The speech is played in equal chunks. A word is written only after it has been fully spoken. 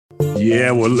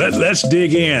Yeah, well, let's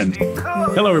dig in.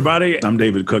 Hello, everybody. I'm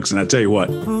David Cooks, and I tell you what,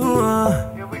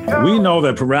 we know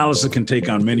that paralysis can take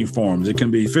on many forms. It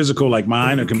can be physical, like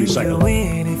mine, or it can be psychological.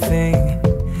 Anything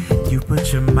you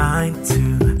put your mind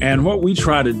to. And what we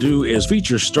try to do is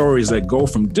feature stories that go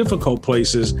from difficult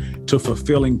places to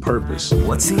fulfilling purpose.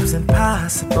 What seems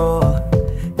impossible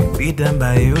can be done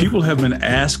by you. People have been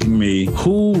asking me,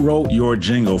 who wrote your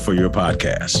jingle for your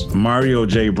podcast? Mario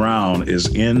J. Brown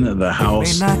is in the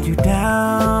house. May knock you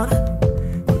down,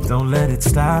 but don't let it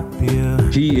stop you.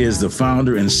 He is the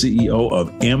founder and CEO of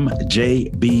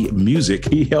MJB Music.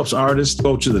 He helps artists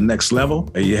go to the next level.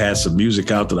 He has some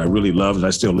music out that I really love, and I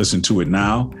still listen to it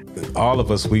now. All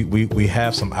of us, we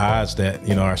have some odds that,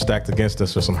 are stacked against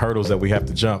us, or some hurdles that we have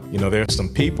to jump. There's some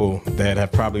people that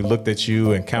have probably looked at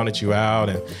you and counted you out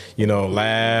and,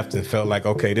 laughed and felt like,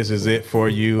 okay, this is it for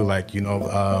you. Like,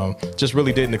 just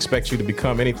really didn't expect you to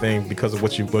become anything because of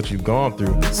what you've gone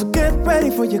through. So get ready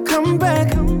for your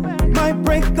comeback. Might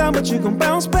break down, but you can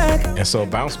bounce back. And so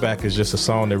Bounce Back is just a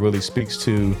song that really speaks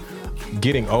to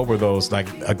getting over those, like,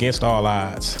 against all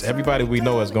odds. Everybody we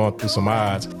know has gone through some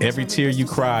odds. Every tear you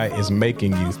cry is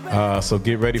making you. So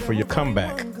get ready for your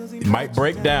comeback. It might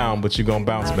break down, but you're gonna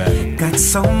bounce back. Got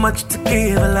so much to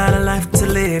give, a lot of life to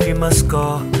live. You must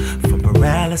go from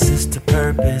paralysis to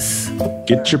purpose.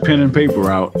 Get your pen and paper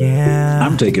out. Yeah,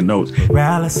 I'm taking notes.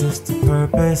 Paralysis to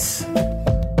purpose.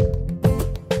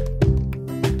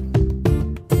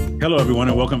 Hello, everyone,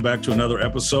 and welcome back to another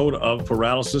episode of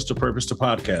Paralysis to Purpose to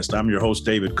Podcast. I'm your host,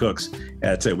 David Cooks. And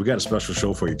I tell you, we got a special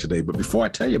show for you today. But before I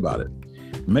tell you about it,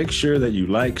 make sure that you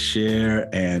like, share,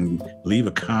 and leave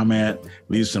a comment,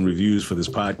 leave some reviews for this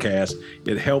podcast.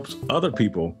 It helps other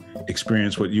people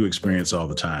experience what you experience all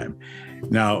the time.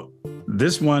 Now,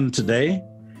 this one today,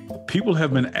 people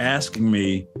have been asking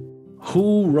me,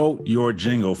 who wrote your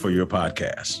jingle for your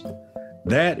podcast?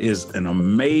 That is an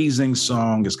amazing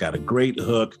song. It's got a great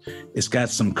hook. It's got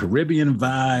some Caribbean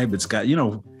vibe. It's got,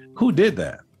 who did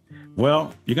that?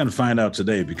 Well, you're going to find out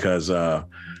today because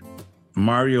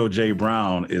Mario J.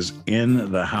 Brown is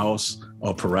in the house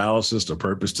of Paralysis to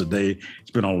Purpose today. It's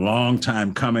been a long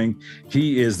time coming.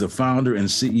 He is the founder and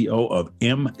CEO of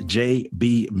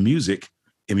MJB Music,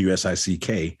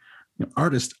 M-U-S-I-C-K,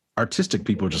 artistic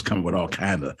people just come with all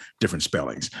kinds of different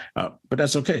spellings, but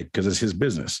that's okay because it's his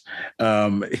business.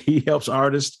 He helps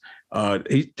artists.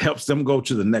 He helps them go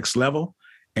to the next level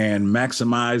and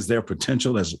maximize their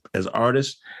potential as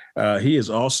artists. He is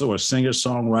also a singer,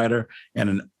 songwriter, and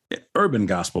an urban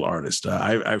gospel artist.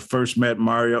 I first met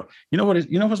Mario. You know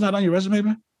what's not on your resume,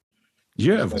 man?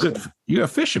 You're a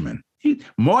fisherman.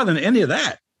 More than any of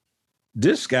that,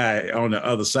 this guy on the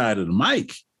other side of the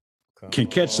mic can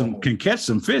catch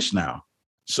some fish now.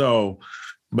 So,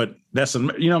 but that's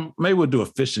maybe we'll do a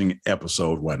fishing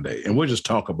episode one day, and we'll just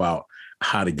talk about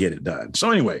how to get it done. So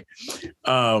anyway,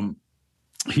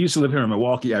 he used to live here in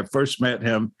Milwaukee. I first met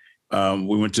him.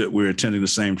 We were attending the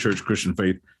same church, Christian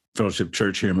Faith Fellowship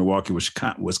Church here in Milwaukee,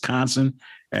 Wisconsin,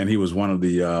 and he was one of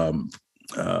the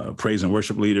praise and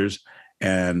worship leaders.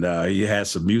 And he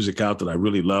has some music out that I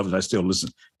really love, and I still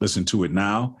listen to it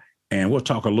now. And we'll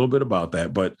talk a little bit about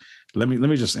that, but let me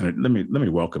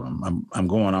welcome him. I'm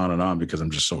going on and on because I'm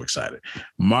just so excited.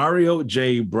 Mario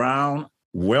J. Brown,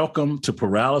 welcome to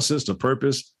Paralysis to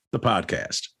Purpose, the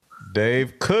podcast.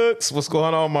 Dave Cooks, what's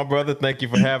going on, my brother? Thank you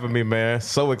for having me, man.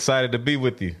 So excited to be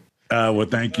with you. Well,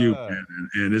 thank you,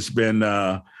 and it's been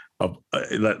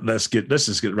let's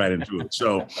just get right into it.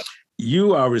 So,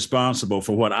 you are responsible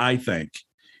for what I think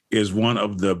is one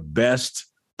of the best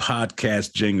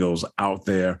podcast jingles out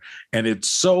there, and it's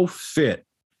so fit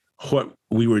what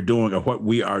we were doing or what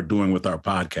we are doing with our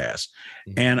podcast.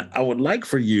 Mm-hmm. And I would like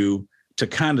for you to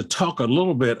kind of talk a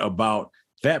little bit about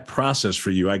that process for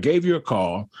you. I gave you a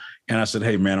call and I said,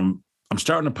 hey man, I'm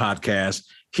starting a podcast.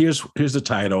 Here's the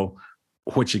title,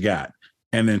 what you got?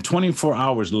 And then 24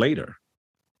 hours later,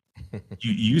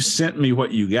 you sent me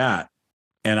what you got.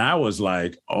 And I was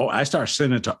like, I started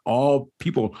sending it to all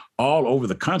people all over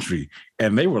the country.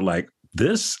 And they were like,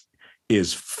 this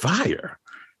is fire.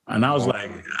 And I was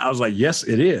like, yes,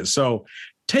 it is. So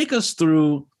take us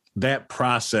through that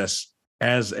process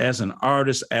as an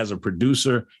artist, as a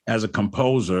producer, as a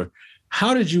composer.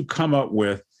 How did you come up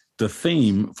with the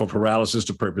theme for Paralysis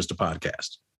to Purpose, the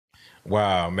podcast?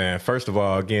 Wow, man. First of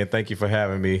all, again, thank you for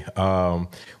having me.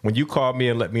 When you called me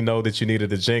and let me know that you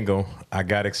needed a jingle, I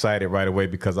got excited right away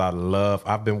because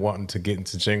I've been wanting to get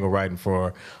into jingle writing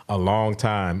for a long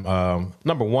time.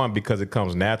 Number one, because it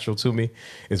comes natural to me.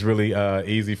 It's really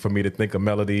easy for me to think of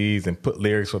melodies and put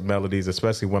lyrics with melodies,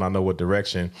 especially when I know what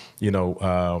direction,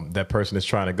 that person is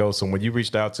trying to go. So when you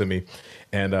reached out to me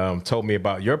and told me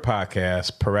about your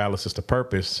podcast, Paralysis to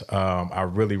Purpose, I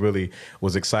really, really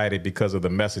was excited because of the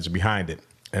message behind it.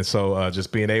 And so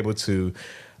just being able to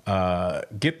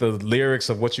get the lyrics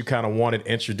of what you kind of wanted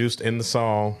introduced in the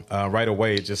song right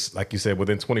away, just like you said,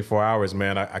 within 24 hours,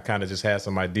 man, I kind of just had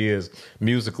some ideas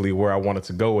musically where I wanted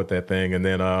to go with that thing. And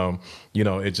then,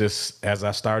 it just, as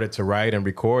I started to write and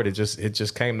record, it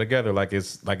just came together like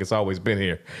it's always been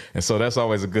here. And so that's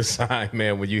always a good sign,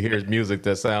 man, when you hear music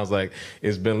that sounds like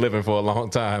it's been living for a long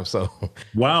time. So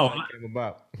wow. It came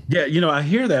about. Yeah. I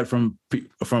hear that from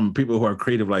people who are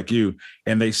creative like you,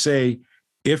 and they say,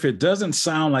 if it doesn't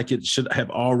sound like it should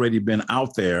have already been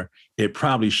out there, it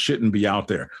probably shouldn't be out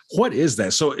there. What is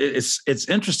that? So it's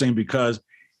interesting because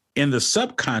in the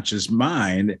subconscious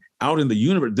mind, out in the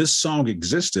universe, this song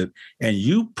existed, and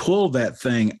you pulled that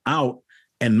thing out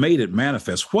and made it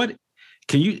manifest. What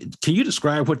can you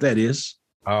describe what that is?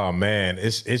 Oh man,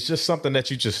 it's just something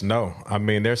that you just know. I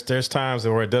mean, there's times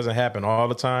where it doesn't happen all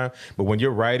the time, but when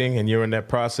you're writing and you're in that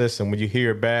process, and when you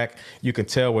hear it back, you can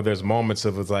tell where there's moments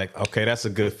of it's like, okay, that's a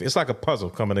good fit. It's like a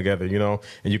puzzle coming together, and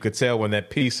you could tell when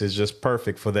that piece is just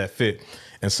perfect for that fit.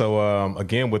 And so,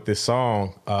 again, with this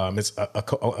song, it's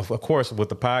of course with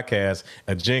the podcast,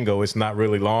 a jingle. It's not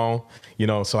really long,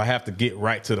 so I have to get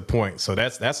right to the point. So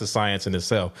that's a science in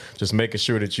itself. Just making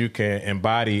sure that you can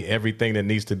embody everything that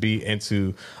needs to be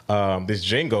into this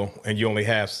jingle, and you only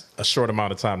have a short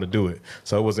amount of time to do it.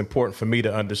 So it was important for me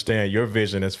to understand your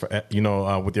vision as for,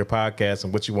 with your podcast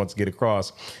and what you want to get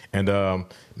across. And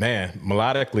man,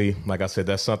 melodically, like I said,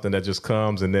 that's something that just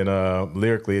comes, and then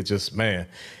lyrically, it just, man.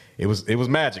 It was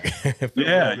magic.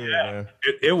 Yeah.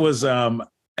 It was.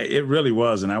 It really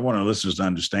was, and I want our listeners to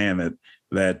understand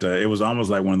that it was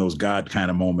almost like one of those God kind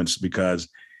of moments, because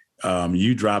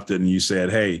you dropped it and you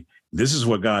said, "Hey, this is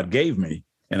what God gave me,"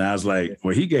 and I was like,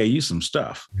 "Well, He gave you some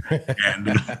stuff," and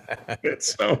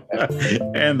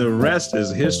and the rest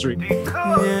is history.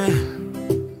 Yeah.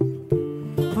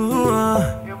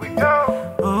 Ooh, here we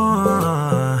go.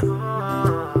 Ooh,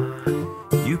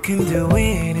 you can do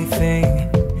anything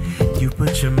you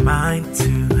put your mind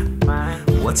to.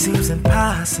 What seems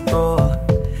impossible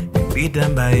can be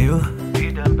done by you.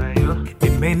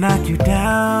 It may knock you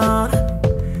down,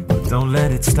 but don't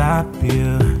let it stop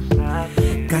you.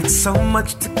 Got so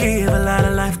much to give, a lot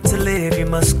of life to live. You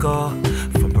must go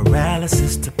from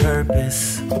paralysis to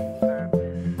purpose.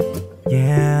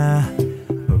 Yeah,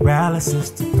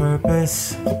 paralysis to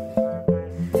purpose.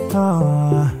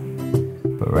 Oh,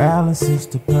 paralysis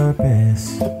to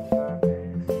purpose.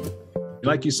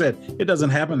 Like you said, it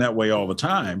doesn't happen that way all the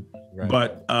time, right.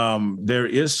 But there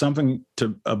is something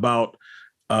about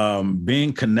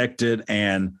being connected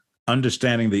and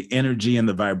understanding the energy and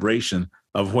the vibration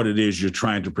of what it is you're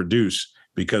trying to produce,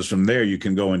 because from there you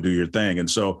can go and do your thing. And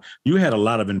so you had a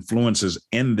lot of influences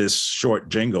in this short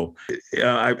jingle.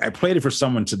 I played it for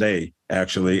someone today,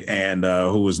 actually, and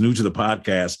who was new to the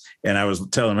podcast. And I was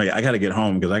telling them, hey, I got to get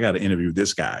home because I got to interview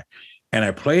this guy. And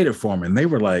I played it for them, and they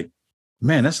were like,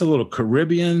 man, that's a little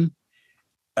Caribbean,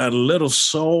 a little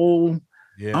soul,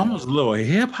 almost a little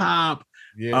hip hop.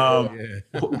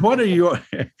 What are your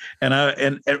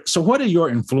so what are your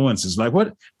influences? Like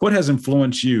what has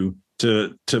influenced you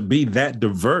to be that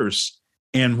diverse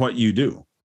in what you do?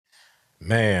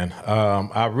 Man,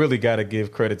 I really got to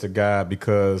give credit to God,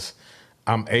 because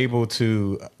I'm able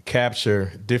to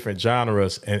capture different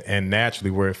genres and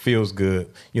naturally where it feels good.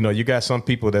 You got some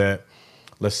people that,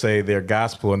 let's say they're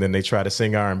gospel and then they try to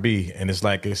sing R&B, and it's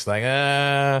like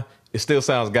it still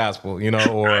sounds gospel,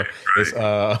 or it's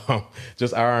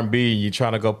just R&B. You're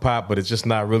trying to go pop, but it's just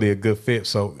not really a good fit.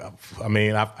 So, I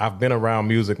mean, I've been around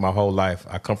music my whole life.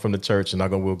 I come from the church, and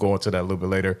we'll go into that a little bit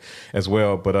later as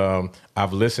well. But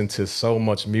I've listened to so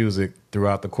much music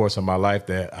throughout the course of my life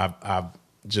that I've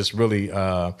just really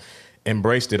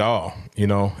embraced it all,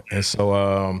 and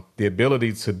so the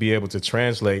ability to be able to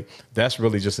translate, that's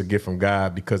really just a gift from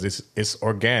God, because it's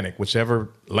organic.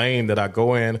 Whichever lane that I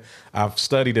go in, I've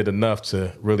studied it enough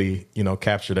to really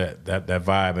capture that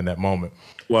vibe in that moment.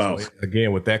 Wow. So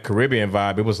again, with that Caribbean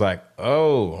vibe, it was like,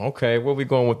 oh, okay, where we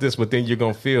going with this? But then you're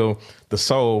gonna feel the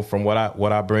soul from what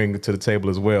I bring to the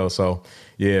table as well. So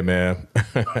yeah, man.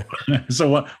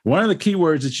 So one of the key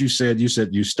words that you said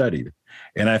you studied,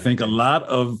 and I think a lot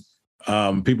of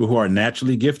people who are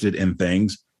naturally gifted in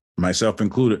things, myself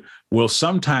included, will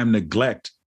sometimes neglect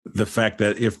the fact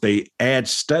that if they add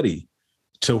study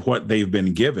to what they've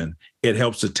been given, it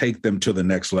helps to take them to the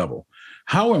next level.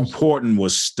 How important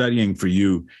was studying for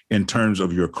you in terms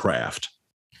of your craft?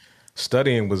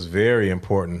 Studying was very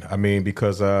important. I mean,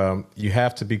 because you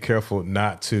have to be careful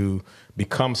not to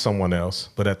become someone else,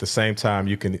 but at the same time,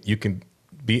 you can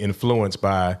be influenced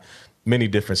by many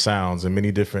different sounds and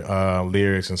many different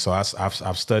lyrics. And so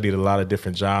I've studied a lot of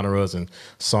different genres and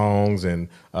songs and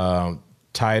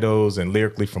titles and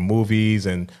lyrically from movies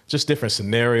and just different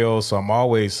scenarios. So I'm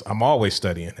always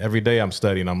studying. Every day I'm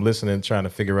studying. I'm listening, trying to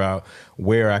figure out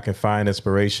where I can find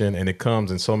inspiration, and it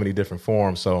comes in so many different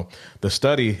forms. So the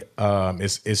study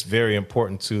is very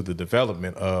important to the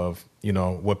development of, you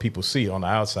know, what people see on the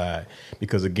outside.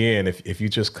 Because again, if you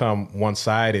just come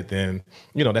one-sided, then,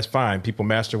 you know, that's fine. People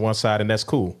master one side and that's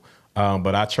cool.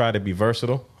 But I try to be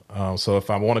versatile. So if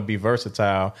I want to be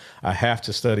versatile, I have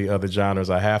to study other genres.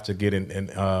 I have to get in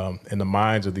the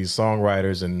minds of these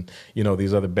songwriters and, you know,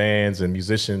 these other bands and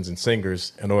musicians and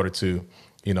singers in order to,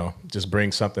 you know, just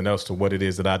bring something else to what it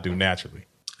is that I do naturally.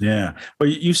 Yeah. Well,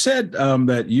 you said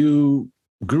that you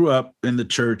grew up in the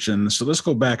church. And so let's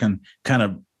go back and kind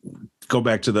of go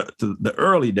back to the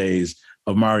early days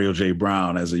of Mario J.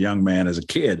 Brown as a young man, as a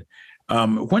kid.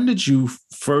 When did you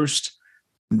first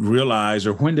realize,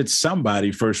 or when did somebody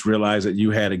first realize that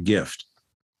you had a gift?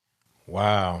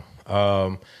 Wow.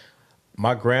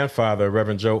 My grandfather,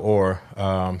 Reverend Joe Orr,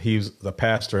 he's the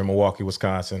pastor in Milwaukee,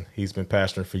 Wisconsin. He's been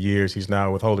pastoring for years. He's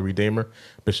now with Holy Redeemer,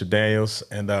 Bishop Daniels.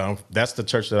 And that's the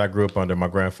church that I grew up under, my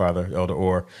grandfather, Elder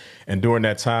Orr. And during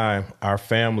that time, our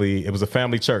family, it was a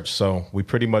family church. So we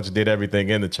pretty much did everything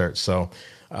in the church. So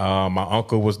my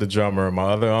uncle was the drummer. My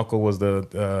other uncle was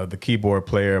the keyboard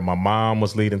player. My mom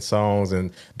was leading songs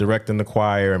and directing the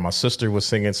choir, and my sister was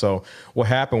singing. So what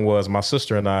happened was my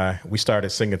sister and we started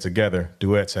singing together,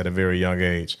 duets at a very young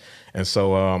age. And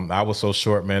so I was so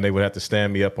short, man, they would have to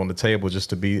stand me up on the table just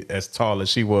to be as tall as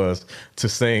she was to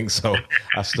sing. So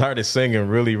I started singing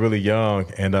really, really young.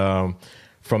 And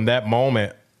from that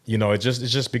moment, you know, it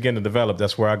just began to develop.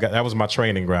 That's where that was my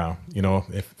training ground, you know,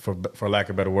 for lack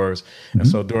of better words. Mm-hmm. And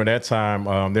so during that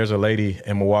time, there's a lady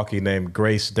in Milwaukee named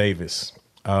Grace Davis.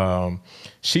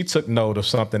 She took note of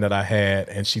something that I had,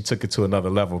 and she took it to another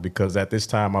level, because at this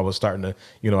time I was starting to,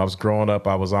 you know, I was growing up.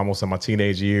 I was almost in my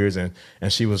teenage years, and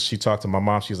she talked to my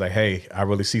mom. She was like, "Hey, I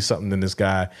really see something in this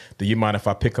guy. Do you mind if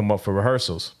I pick him up for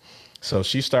rehearsals?" So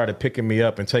she started picking me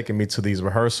up and taking me to these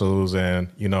rehearsals, and,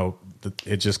 you know,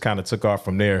 it just kind of took off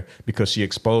from there, because she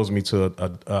exposed me to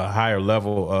a higher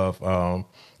level of,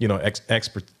 you know,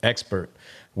 expert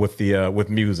with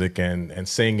music and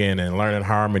singing and learning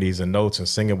harmonies and notes and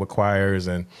singing with choirs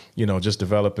and, you know, just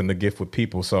developing the gift with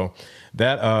people. So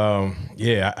that,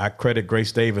 I credit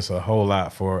Grace Davis a whole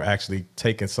lot for actually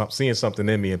seeing something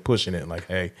in me and pushing it, like,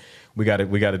 hey, we got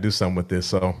to do something with this.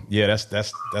 So yeah,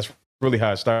 that's really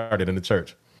how it started in the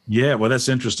church. Yeah, well, that's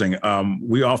interesting.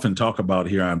 We often talk about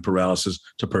here on Paralysis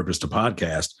to Purpose to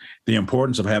Podcast, the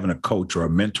importance of having a coach or a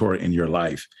mentor in your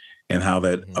life, and how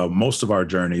that most of our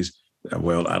journeys,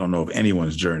 well, I don't know of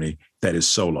anyone's journey that is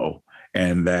solo,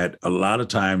 and that a lot of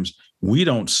times we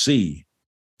don't see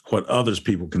what others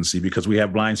people can see because we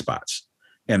have blind spots.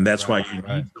 And that's why you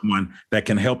need someone that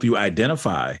can help you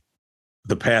identify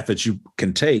the path that you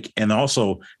can take, and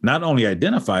also not only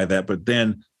identify that, but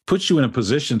then put you in a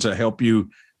position to help you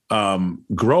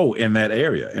grow in that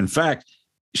area. In fact,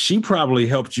 she probably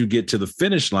helped you get to the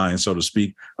finish line, so to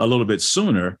speak, a little bit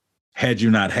sooner had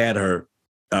you not had her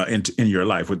in your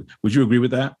life. Would you agree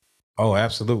with that? Oh,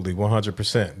 absolutely.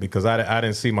 100%. Because I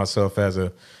didn't see myself as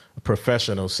a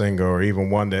professional singer, or even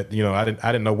one that, you know, I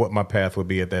didn't know what my path would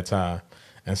be at that time.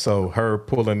 And so her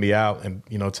pulling me out and,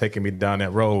 you know, taking me down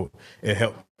that road, it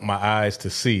helped my eyes to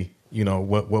see, you know,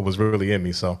 what was really in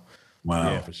me. So,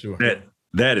 wow, yeah, for sure.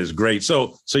 That is great.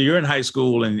 So you're in high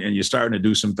school and you're starting to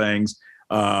do some things.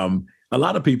 A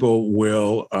lot of people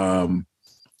will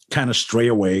kind of stray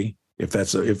away, if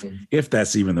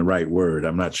that's even the right word.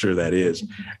 I'm not sure that is,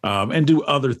 and do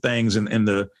other things in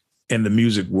the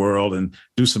music world, and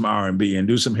do some R&B and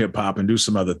do some hip hop and do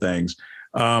some other things.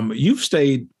 You've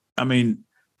stayed, I mean,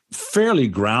 fairly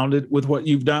grounded with what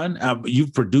you've done.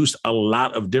 You've produced a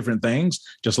lot of different things,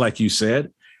 just like you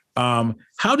said.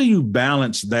 How do you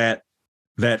balance that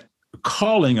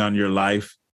calling on your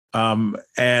life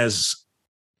as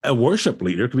a worship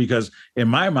leader? Because in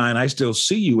my mind, I still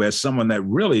see you as someone that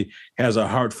really has a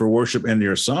heart for worship, and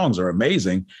your songs are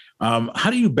amazing. How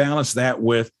do you balance that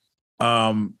with,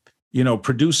 you know,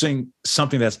 producing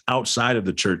something that's outside of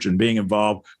the church and being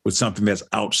involved with something that's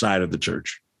outside of the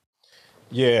church?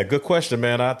 Yeah, good question,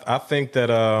 man. I think that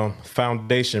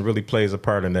foundation really plays a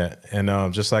part in that.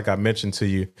 And just like I mentioned to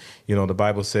you, you know, the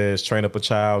Bible says, train up a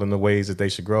child in the ways that they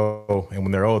should grow, and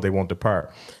when they're old, they won't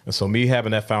depart. And so me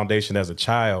having that foundation as a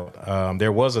child,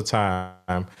 there was a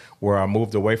time where I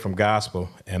moved away from gospel,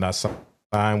 and I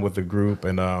signed with the group,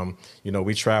 and, you know,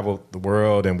 we traveled the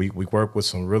world, and we worked with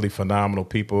some really phenomenal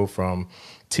people from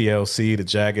TLC, The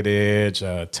Jagged Edge,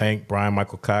 Tank, Brian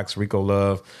Michael Cox, Rico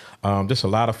Love, just a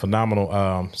lot of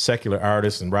phenomenal secular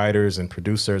artists and writers and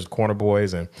producers, Corner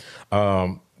Boys. And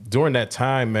during that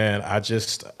time, man,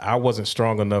 I wasn't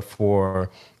strong enough for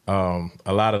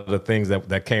a lot of the things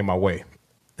that came my way.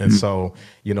 And so,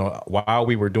 while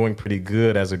we were doing pretty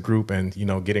good as a group and,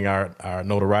 getting our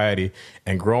notoriety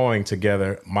and growing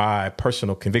together, my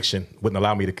personal conviction wouldn't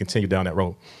allow me to continue down that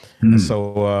road. And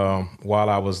so while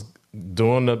I was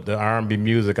doing the R&B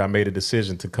music, I made a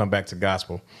decision to come back to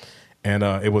gospel. And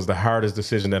it was the hardest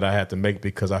decision that I had to make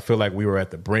because I feel like we were at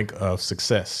the brink of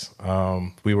success.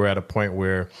 We were at a point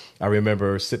where I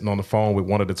remember sitting on the phone with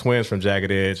one of the twins from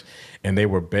Jagged Edge, and they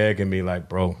were begging me like,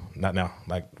 bro, not now.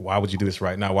 Like, why would you do this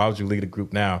right now? Why would you lead a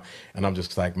group now? And I'm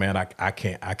just like, man, I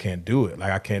can't do it.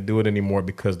 Like, I can't do it anymore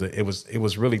because it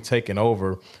was really taking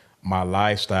over my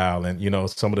lifestyle and,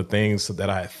 some of the things that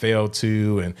I had failed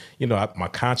to. And, my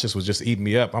conscience was just eating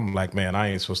me up. I'm like, man, I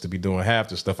ain't supposed to be doing half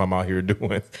the stuff I'm out here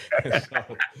doing.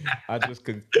 So I just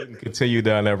couldn't continue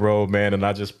down that road, man. And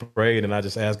I just prayed and I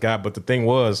just asked God. But the thing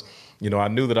was, I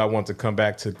knew that I wanted to come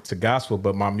back to gospel,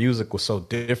 but my music was so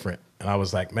different. And I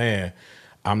was like, man,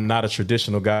 I'm not a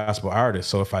traditional gospel artist.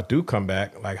 So if I do come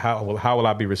back, like how will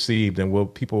I be received, and will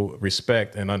people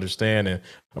respect and understand and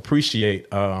appreciate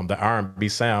the R&B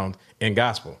sound in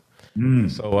gospel?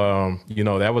 So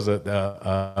that was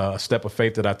a step of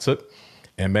faith that I took.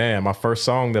 And man, my first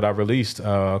song that I released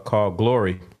called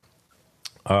Glory.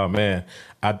 Man,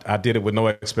 I did it with no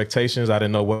expectations. I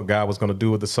didn't know what God was going to do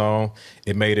with the song.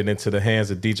 It made it into the hands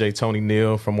of DJ Tony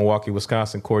Neal from Milwaukee,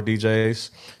 Wisconsin, Core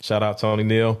DJs. Shout out Tony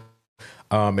Neal.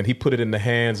 And he put it in the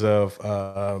hands of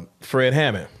Fred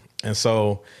Hammond. And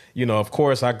so, of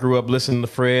course, I grew up listening to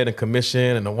Fred and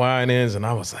Commission and the Winans, and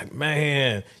I was like,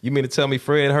 man, you mean to tell me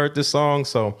Fred heard this song?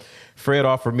 So Fred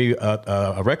offered me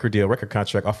a record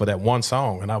contract off of that one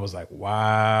song. And I was like,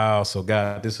 wow. So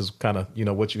God, this is kind of,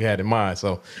 what you had in mind.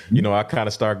 So, I kind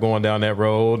of started going down that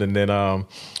road. And then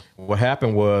what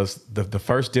happened was the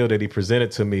first deal that he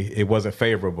presented to me, it wasn't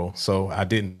favorable. So I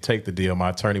didn't take the deal. My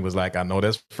attorney was like, I know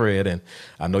that's Fred, and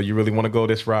I know you really want to go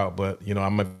this route, but,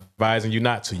 I'm advising you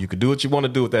not to. You could do what you want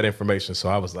to do with that information. So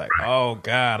I was like, oh,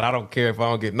 God, I don't care if I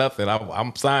don't get nothing.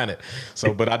 I'm signing.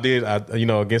 So, but I did,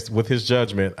 with his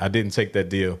judgment, I didn't take that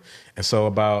deal. And so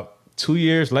about 2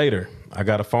 years later, I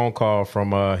got a phone call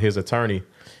from his attorney.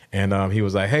 And he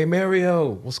was like, hey, Mario,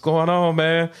 what's going on,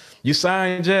 man? You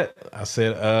signed yet? I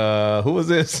said, who is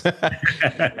this?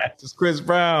 This is Chris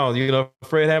Brown,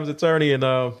 Fred Hammond's attorney.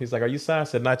 And he's like, are you signed? I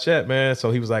said, not yet, man.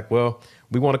 So he was like, well,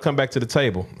 we want to come back to the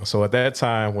table. So at that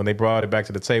time, when they brought it back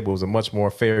to the table, it was a much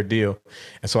more fair deal.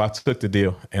 And so I took the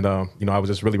deal. And, I was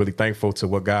just really, really thankful to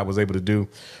what God was able to do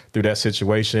through that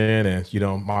situation.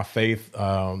 And, my faith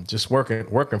just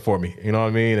working for me. You know what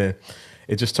I mean? And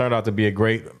it just turned out to be a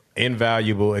great,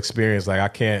 invaluable experience. Like, I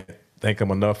can't thank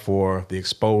him enough for the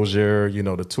exposure,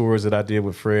 the tours that I did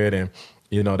with Fred. And,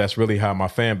 that's really how my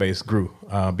fan base grew,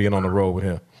 being on the road with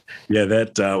him. Yeah,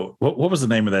 that, what was the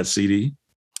name of that CD?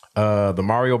 The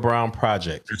Mario Brown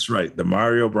Project. That's right. The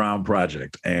Mario Brown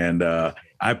Project. And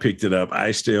I picked it up.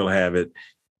 I still have it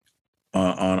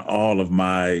on all of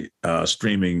my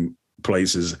streaming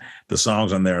places. The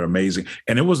songs on there are amazing.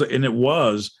 And it was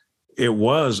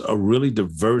a really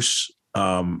diverse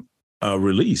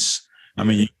release. I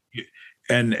mean,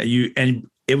 and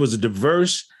it was a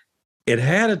diverse. It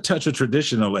had a touch of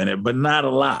traditional in it, but not a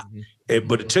lot.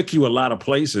 But it took you a lot of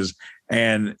places,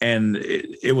 and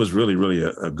it was really, really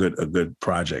a good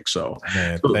project. So,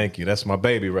 man, thank you. That's my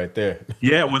baby right there.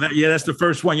 Yeah, well, that's the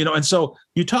first one, And so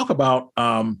you talk about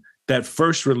that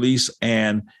first release,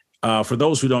 and for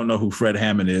those who don't know who Fred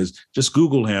Hammond is, just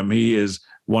Google him. He is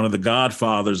one of the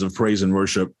godfathers of praise and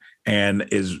worship, and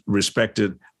is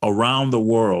respected around the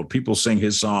world. People sing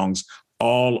his songs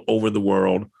all over the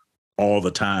world all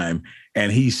the time.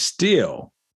 And he's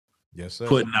still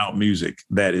putting out music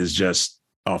that is just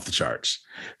off the charts.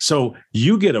 So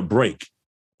you get a break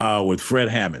with Fred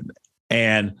Hammond,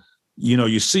 and,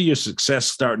 you see your success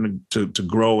starting to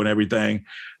grow and everything.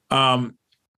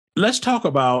 Let's talk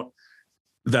about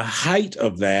the height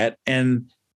of that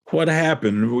and what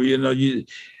happened.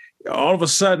 All of a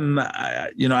sudden,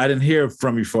 I didn't hear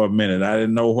from you for a minute. I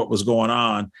didn't know what was going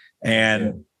on.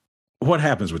 And what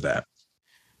happens with that?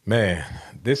 Man,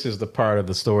 this is the part of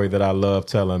the story that I love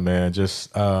telling, man.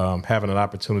 Just having an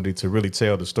opportunity to really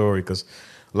tell the story, because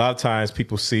a lot of times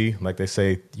people see, like they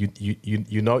say, you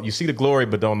see the glory,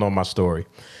 but don't know my story.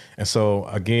 And so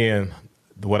again,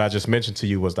 what I just mentioned to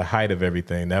you was the height of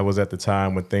everything. That was at the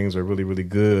time when things were really, really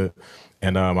good.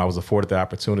 And I was afforded the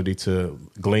opportunity to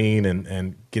glean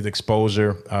and get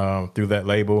exposure through that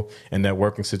label and that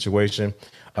working situation.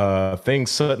 Things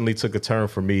suddenly took a turn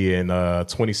for me in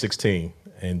 2016,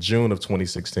 in June of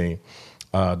 2016.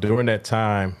 During that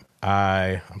time,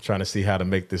 I'm trying to see how to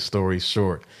make this story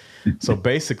short. So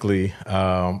basically,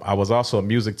 I was also a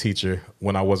music teacher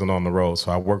when I wasn't on the road.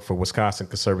 So I worked for Wisconsin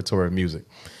Conservatory of Music.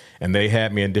 And they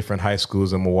had me in different high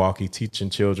schools in Milwaukee, teaching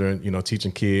children,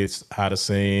 teaching kids how to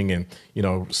sing and,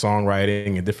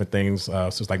 songwriting and different things. So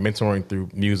it's like mentoring through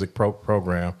music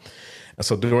program. And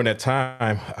so during that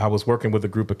time, I was working with a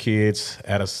group of kids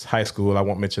at a high school. I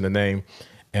won't mention the name.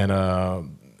 And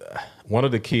one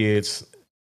of the kids,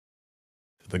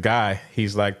 the guy,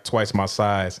 he's like twice my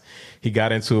size. He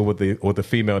got into it with the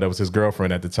female that was his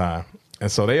girlfriend at the time.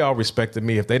 And so they all respected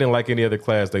me. If they didn't like any other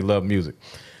class, they loved music.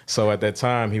 So at that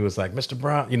time, he was like, Mr.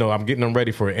 Brown, I'm getting them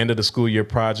ready for an end of the school year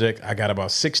project. I got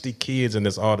about 60 kids in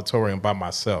this auditorium by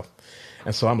myself.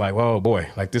 And so I'm like, oh boy,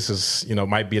 like this is,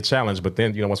 might be a challenge. But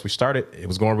then, once we started, it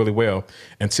was going really well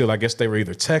until I guess they were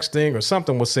either texting or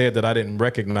something was said that I didn't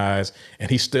recognize. And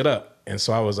he stood up. And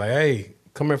so I was like, hey,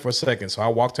 come here for a second. So I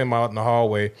walked him out in the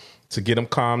hallway to get him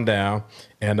calmed down.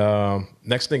 And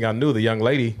next thing I knew, the young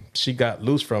lady, she got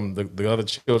loose from the other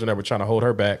children that were trying to hold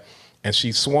her back. And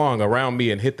she swung around me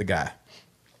and hit the guy.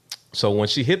 So when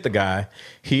she hit the guy,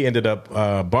 he ended up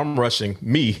bum rushing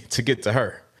me to get to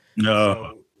her. No.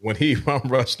 So when he bum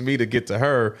rushed me to get to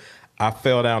her, I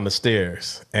fell down the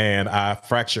stairs and I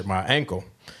fractured my ankle.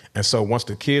 And so once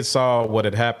the kids saw what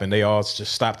had happened, they all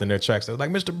just stopped in their tracks. They were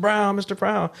like, Mr. Brown, Mr.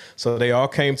 Brown. So they all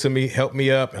came to me, helped me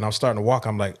up, and I'm starting to walk.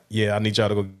 I'm like, yeah, I need y'all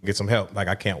to go get some help. Like,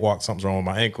 I can't walk. Something's wrong with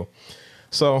my ankle.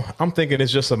 So I'm thinking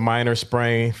it's just a minor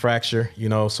sprain, fracture,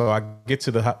 So I get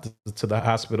to the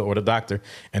hospital or the doctor,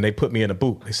 and they put me in a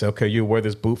boot. They said, okay, you wear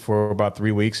this boot for about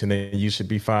 3 weeks, and then you should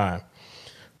be fine.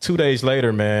 2 days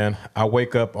later, man, I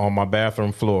wake up on my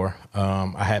bathroom floor.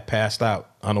 I had passed out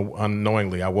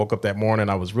unknowingly. I woke up that morning.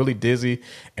 I was really dizzy,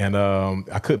 and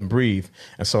I couldn't breathe.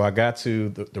 And so I got to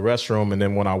the restroom, and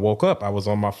then when I woke up, I was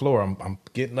on my floor. I'm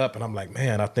getting up, and I'm like,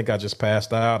 man, I think I just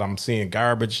passed out. I'm seeing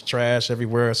garbage, trash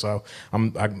everywhere. So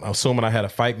I'm assuming I had a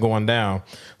fight going down.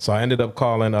 So I ended up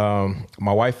calling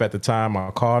my wife at the time.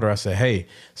 I called her. I said, hey,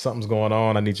 something's going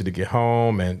on. I need you to get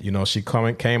home. And, she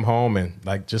came home,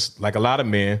 and just like a lot of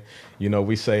men,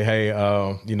 we say, hey,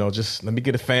 just let me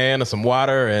get a fan or some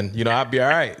water and, I'll be all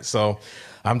right. So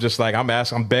I'm just like, I'm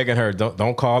begging her,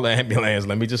 don't call the ambulance.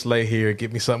 Let me just lay here,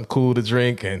 get me something cool to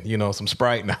drink and, some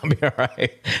Sprite and I'll be all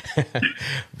right.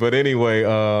 But anyway,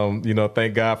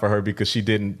 thank God for her because she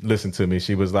didn't listen to me.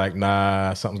 She was like,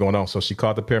 nah, something's going on. So she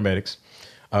called the paramedics.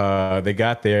 They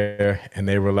got there and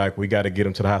they were like, we got to get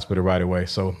him to the hospital right away.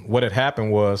 So what had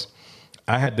happened was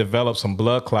I had developed some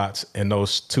blood clots in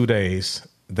those 2 days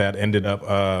that ended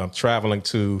up traveling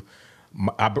to,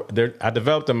 I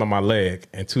developed them in my leg,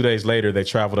 and 2 days later, they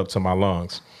traveled up to my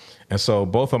lungs. And so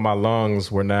both of my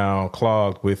lungs were now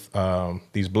clogged with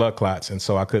these blood clots, and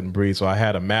so I couldn't breathe. So I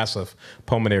had a massive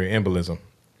pulmonary embolism.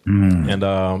 And,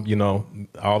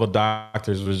 all the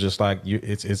doctors was just like,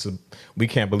 we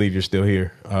can't believe you're still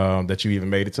here, that you even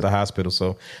made it to the hospital.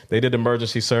 So they did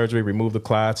emergency surgery, removed the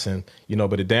clots and,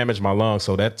 but it damaged my lungs.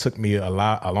 So that took me a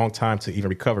long time to even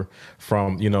recover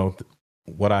from,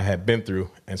 what I had been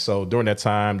through. And so during that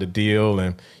time, the deal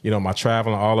and, my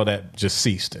traveling, all of that just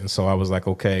ceased. And so I was like,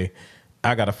 okay,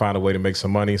 I got to find a way to make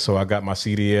some money. So I got my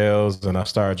CDLs and I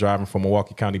started driving for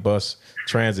Milwaukee County Bus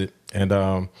Transit. And,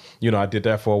 I did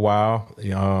that for a while,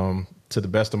 to the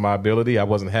best of my ability. I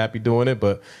wasn't happy doing it,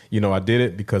 but, I did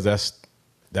it because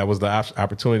that was the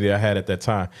opportunity I had at that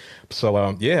time.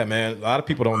 So, yeah, man, a lot of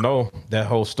people don't know that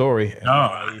whole story. No,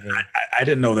 I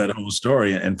didn't know that whole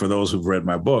story. And for those who've read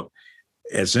my book,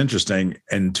 it's interesting.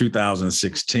 In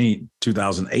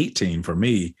 2018 for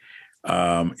me,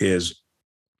 is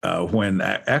when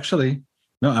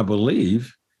I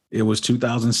believe it was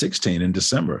 2016 in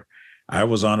December. I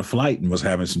was on a flight and was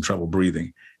having some trouble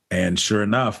breathing. And sure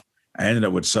enough, I ended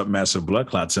up with submassive blood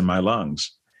clots in my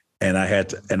lungs. And I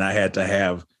had to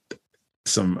have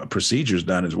some procedures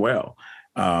done as well.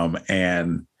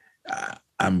 And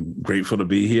I'm grateful to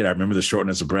be here. I remember the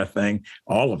shortness of breath thing,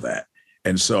 all of that.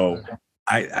 And so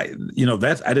I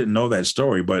didn't know that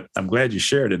story, but I'm glad you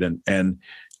shared it. And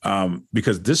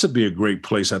because this would be a great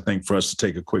place, I think, for us to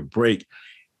take a quick break.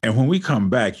 And when we come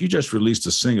back, you just released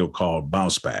a single called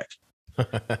Bounce Back.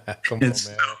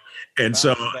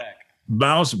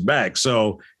 Bounce Back.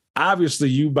 So obviously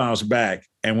you bounce back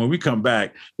And when we come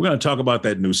back, we're going to talk about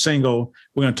that new single.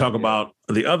 We're going to talk about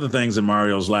the other things in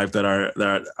Mario's life that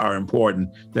are important,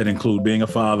 that include being a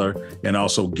father and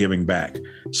also giving back.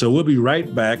 So we'll be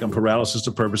right back on Paralysis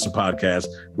to Purpose, the podcast,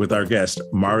 with our guest,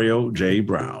 Mario J.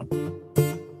 Brown.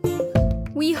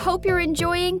 We hope you're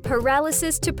enjoying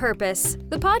Paralysis to Purpose,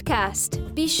 the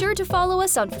podcast. Be sure to follow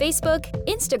us on Facebook,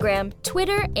 Instagram,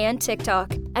 Twitter, and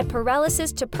TikTok at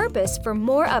Paralysis to Purpose for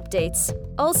more updates.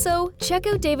 Also, check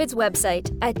out David's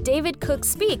website at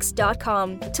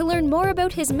davidcookspeaks.com to learn more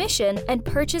about his mission and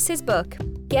purchase his book,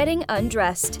 Getting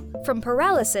Undressed, From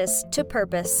Paralysis to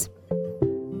Purpose.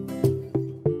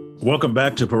 Welcome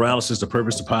back to Paralysis to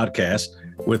Purpose, the podcast,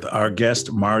 with our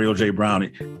guest, Mario J.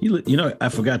 Brown. I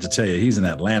forgot to tell you, he's in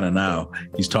Atlanta now.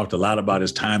 He's talked a lot about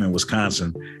his time in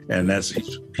Wisconsin, and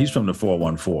he's from the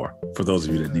 414, for those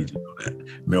of you that need to know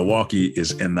that. Milwaukee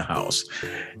is in the house.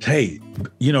 Hey,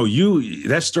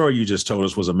 that story you just told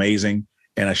us was amazing,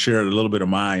 and I shared a little bit of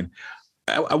mine.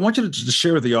 I want you to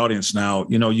share with the audience now.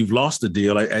 You've lost the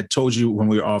deal. I told you when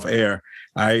we were off air,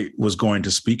 I was going to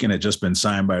speak and had just been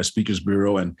signed by a speakers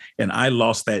bureau, and I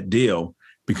lost that deal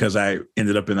because I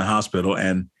ended up in the hospital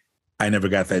and I never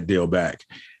got that deal back.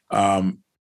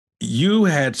 You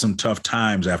had some tough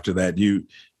times after that. You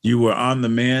were on the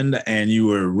mend and you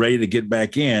were ready to get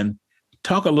back in.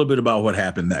 Talk a little bit about what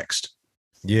happened next.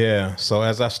 Yeah. So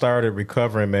as I started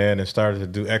recovering, man, and started to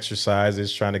do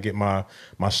exercises, trying to get my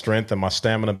strength and my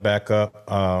stamina back up,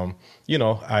 I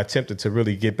attempted to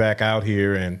really get back out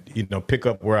here and, pick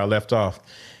up where I left off.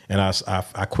 And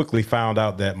I quickly found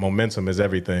out that momentum is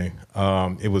everything.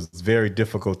 It was very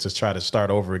difficult to try to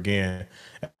start over again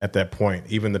at that point.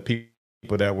 Even the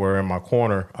people that were in my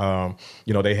corner,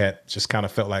 they had just kind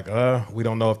of felt like, we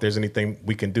don't know if there's anything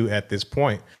we can do at this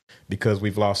point because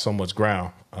we've lost so much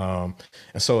ground. And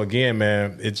so again,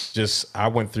 man, it's just, I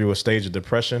went through a stage of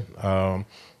depression.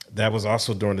 That was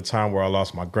also during the time where I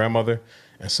lost my grandmother.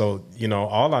 And so,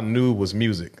 all I knew was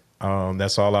music.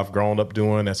 That's all I've grown up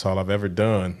doing. That's all I've ever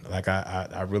done. Like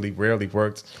I really rarely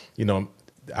worked,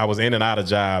 I was in and out of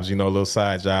jobs, little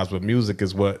side jobs, but music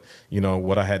is what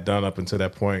I had done up until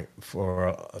that point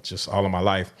for just all of my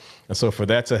life. And so for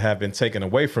that to have been taken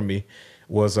away from me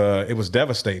it was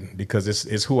devastating because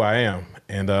it's who I am.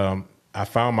 And I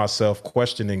found myself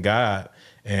questioning God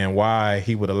and why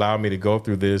he would allow me to go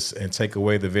through this and take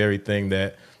away the very thing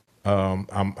that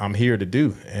I'm here to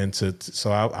do. And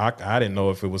so I didn't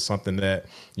know if it was something that,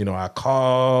 I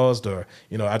caused or,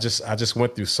 I just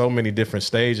went through so many different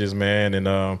stages, man.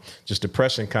 And just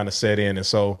depression kind of set in. And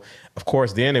so, of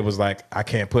course, then it was like, I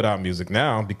can't put out music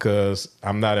now because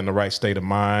I'm not in the right state of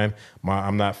mind.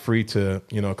 I'm not free to,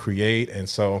 create. And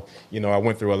so, I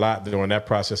went through a lot during that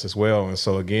process as well. And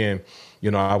so again,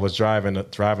 I was driving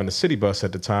the city bus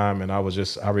at the time. And I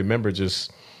remember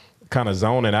just kind of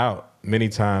zoning out many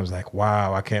times, like,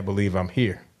 wow, I can't believe I'm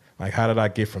here. Like, how did I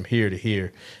get from here to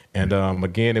here? And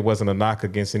again, it wasn't a knock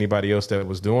against anybody else that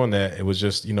was doing that. It was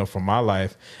just, from my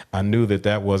life, I knew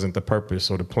that wasn't the purpose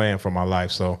or the plan for my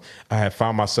life. So I had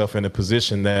found myself in a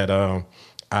position that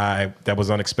that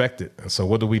was unexpected. And so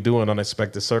what do we do in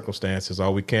unexpected circumstances?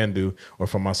 All we can do, or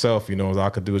for myself, all I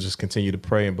could do is just continue to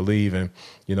pray and believe and,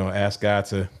 ask God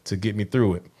to get me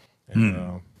through it.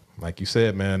 And like you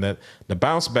said, man, that the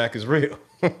bounce back is real.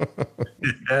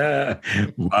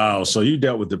 Wow. So you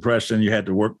dealt with depression. You had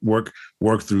to work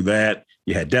through that.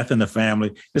 You had death in the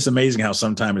family. It's amazing how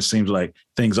sometimes it seems like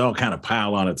things all kind of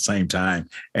pile on at the same time.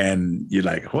 And you're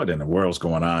like, what in the world's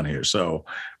going on here? So,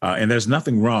 and there's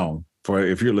nothing wrong for,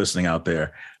 if you're listening out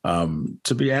there,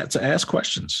 to ask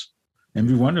questions and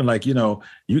be wondering, like,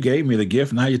 you gave me the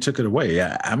gift. Now you took it away.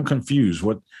 I'm confused.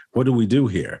 What do we do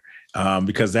here?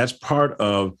 Because that's part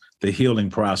of the healing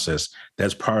process.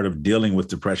 That's part of dealing with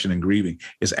depression and grieving,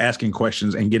 is asking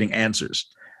questions and getting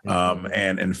answers,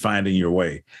 and finding your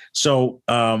way. So,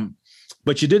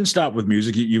 but you didn't stop with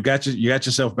music. You got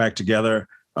yourself back together.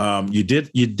 You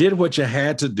did what you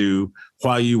had to do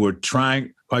while you were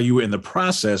in the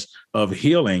process of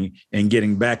healing and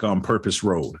getting back on Purpose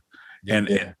Road. And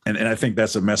I think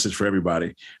that's a message for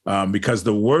everybody, because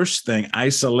the worst thing,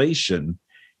 isolation,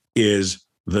 is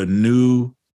the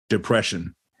new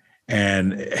depression.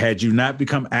 And had you not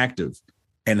become active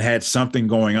and had something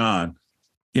going on,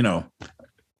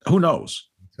 who knows,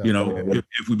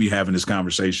 if we'd be having this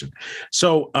conversation.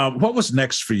 So what was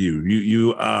next for you?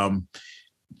 You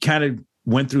kind of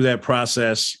went through that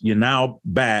process. You're now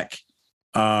back.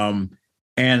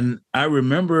 And I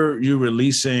remember you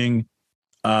releasing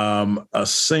a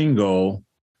single,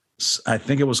 I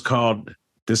think it was called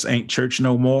This Ain't Church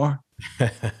No More.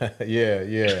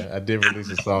 Yeah. I did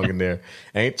release a song in there.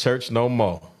 Ain't Church No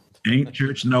More. Ain't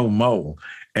Church No Mo.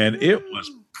 And it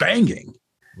was banging.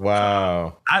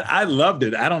 Wow. I loved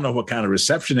it. I don't know what kind of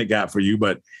reception it got for you,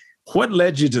 but what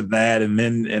led you to that? And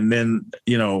then,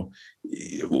 you know,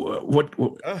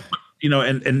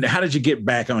 and how did you get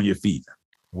back on your feet?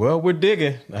 Well, we're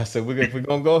digging. I said, we're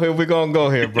gonna go here. We're gonna go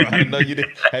here, bro. I didn't know you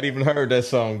hadn't even heard that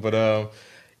song, but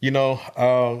you know,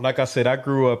 like I said, I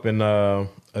grew up in a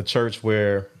church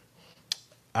where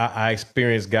I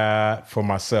experienced God for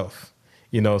myself.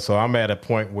 You know, so I'm at a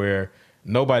point where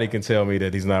nobody can tell me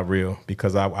that he's not real,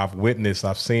 because I've witnessed,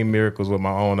 I've seen miracles with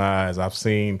my own eyes. I've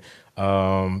seen,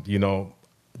 you know,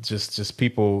 just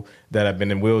people that have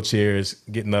been in wheelchairs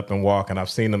getting up and walking. I've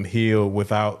seen them heal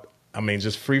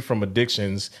just free from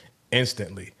addictions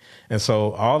instantly. And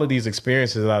so all of these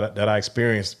experiences that I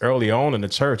experienced early on in the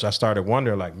church, I started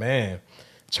wondering, like, man,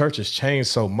 church has changed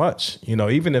so much. You know,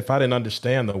 even if I didn't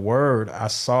understand the word, I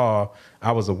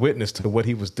was a witness to what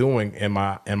he was doing in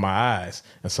my eyes.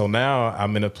 And so now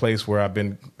I'm in a place where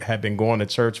had been going to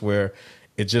church where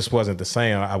it just wasn't the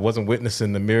same. I wasn't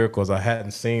witnessing the miracles I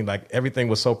hadn't seen. Like, everything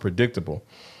was so predictable.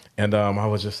 And I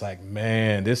was just like,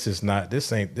 man, this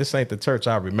ain't the church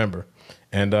I remember.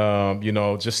 And you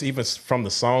know, just even from the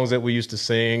songs that we used to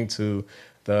sing to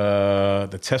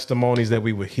the testimonies that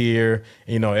we would hear,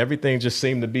 you know, everything just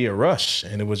seemed to be a rush.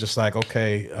 And it was just like,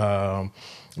 okay,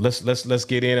 let's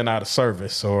get in and out of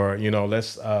service, or, you know,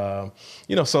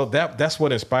 you know, so that's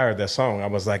what inspired that song. I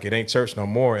was like, it ain't church no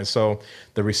more. And so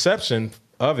the reception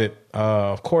of it,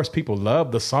 of course, people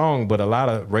loved the song, but a lot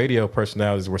of radio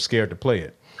personalities were scared to play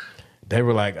it. They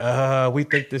were like, we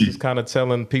think this is kind of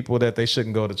telling people that they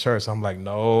shouldn't go to church. I'm like,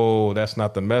 no, that's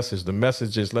not the message. The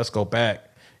message is, let's go back.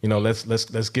 You know, let's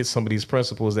get some of these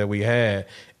principles that we had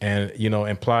and, you know,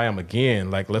 apply them again.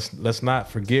 Like, let's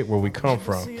not forget where we come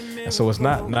from. And so it's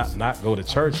not go to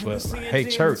church, but hey,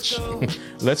 church,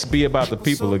 let's be about the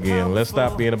people again. Let's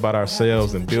stop being about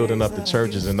ourselves and building up the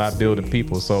churches and not building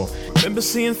people. So remember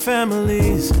seeing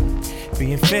families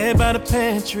being fed by the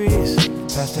pantries.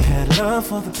 Pastor had love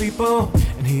for the people,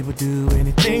 and he would do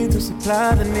anything to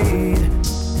supply the need.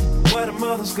 Where the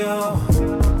mothers go?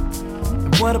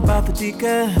 What about the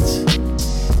deacons?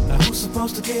 Now who's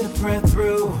supposed to get a prayer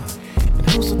through? And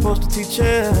who's supposed to teach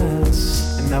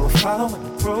us? And now we're following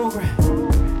the program,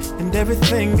 and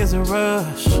everything is a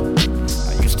rush.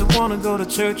 I used to want to go to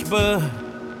church, but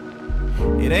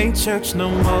it ain't church no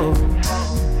more.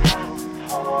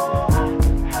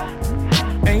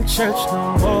 Ain't church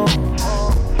no more.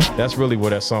 That's really where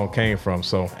that song came from.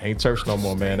 So ain't church no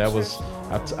more, man. That was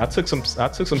I took some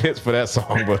hits for that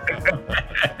song, but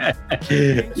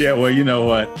yeah, well, you know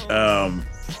what?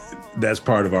 That's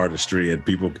part of artistry, and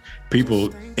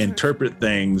people interpret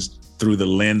things through the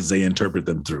lens they interpret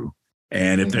them through.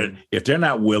 And if they're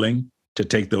not willing to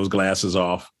take those glasses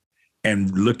off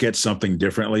and look at something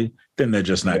differently, then they're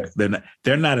just not. Yeah.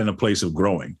 They're not in a place of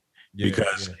growing,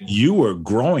 because you were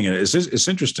growing. And it's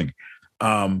interesting.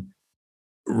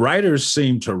 Writers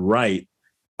seem to write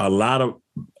a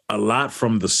lot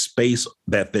from the space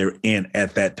that they're in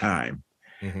at that time.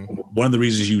 Mm-hmm. One of the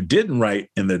reasons you didn't write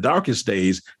in the darkest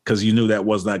days, because you knew that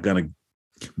was not going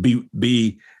to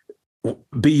be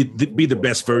the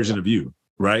best version of you,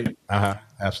 right?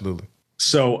 Absolutely.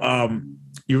 So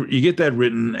you get that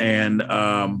written,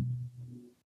 and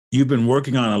you've been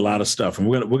working on a lot of stuff, and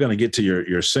we're gonna get to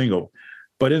your single,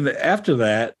 but after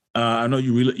that, I know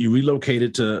you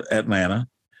relocated to Atlanta,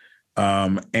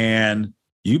 and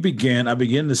I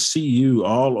began to see you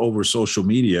all over social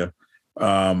media,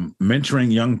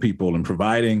 mentoring young people and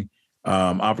providing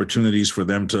opportunities for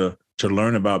them to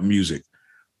learn about music.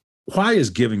 Why is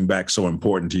giving back so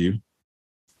important to you?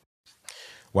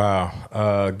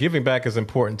 Wow. Giving back is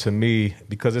important to me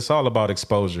because it's all about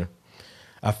exposure.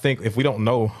 I think if we don't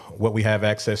know what we have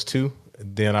access to,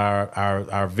 then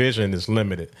our vision is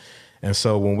limited. And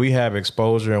so when we have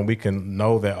exposure and we can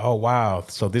know that, oh, wow,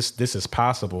 so this is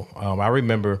possible. I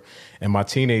remember in my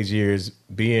teenage years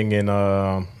being in,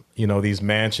 these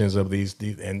mansions of these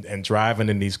and driving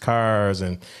in these cars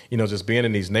and, just being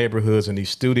in these neighborhoods and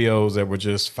these studios that were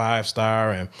just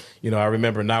 5-star. And, I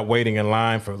remember not waiting in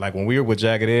line for, like, when we were with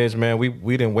Jagged Edge, man, we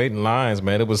didn't wait in lines,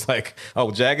 man. It was like,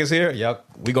 oh, Jagged's here? Yeah,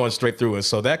 we going straight through it.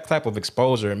 So that type of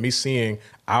exposure and me seeing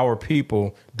our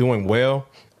people doing well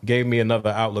gave me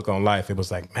another outlook on life. It was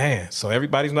like, man, so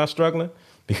everybody's not struggling?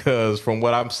 Because from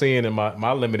what I'm seeing in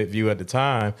my limited view at the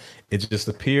time, it just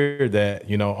appeared that,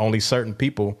 only certain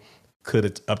people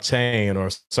could obtain or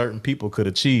certain people could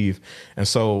achieve. And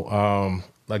so,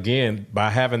 again, by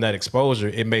having that exposure,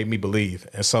 it made me believe.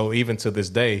 And so even to this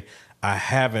day, I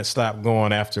haven't stopped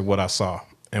going after what I saw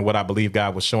and what I believe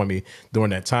God was showing me during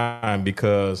that time,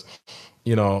 because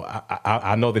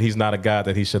I know that he's not a God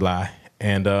that he should lie.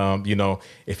 And,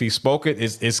 if he spoke it,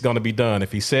 it's going to be done.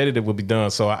 If he said it, it will be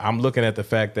done. So I'm looking at the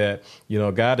fact that,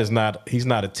 God he's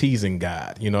not a teasing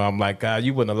God. I'm like, God,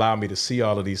 you wouldn't allow me to see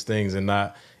all of these things and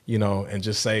not, and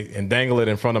just say and dangle it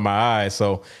in front of my eyes.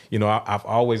 So, I've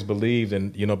always believed,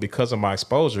 and, because of my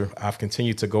exposure, I've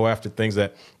continued to go after things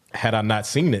that had I not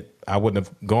seen it, I wouldn't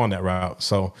have gone that route.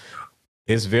 So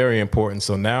it's very important.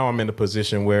 So now I'm in a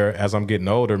position where, as I'm getting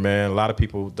older, man, a lot of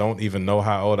people don't even know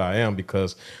how old I am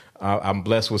because I'm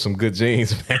blessed with some good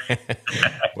genes, man.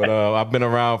 But I've been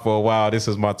around for a while. This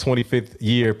is my 25th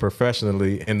year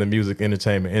professionally in the music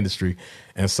entertainment industry.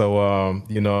 And so,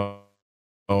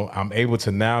 I'm able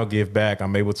to now give back.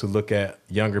 I'm able to look at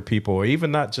younger people, or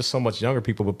even not just so much younger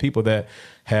people, but people that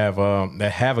have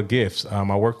a gift.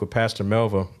 I work with Pastor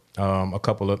Melva.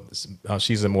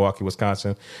 She's in Milwaukee,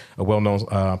 Wisconsin, a well-known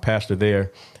pastor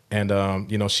there. And,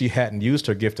 she hadn't used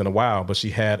her gift in a while, but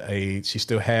she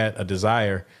still had a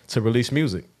desire to release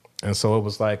music. And so it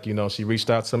was like, she reached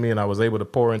out to me and I was able to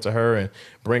pour into her and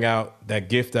bring out that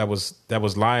gift that was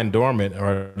lying dormant,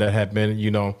 or that had been,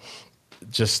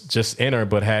 just in her,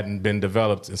 but hadn't been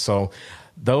developed. And so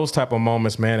those type of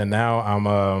moments, man. And now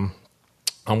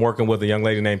I'm working with a young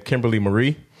lady named Kimberly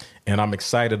Marie. And I'm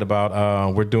excited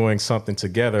about, we're doing something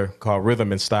together called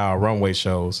Rhythm and Style Runway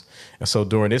Shows. And so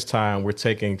during this time, we're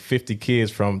taking 50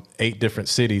 kids from 8 different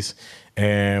cities,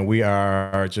 and we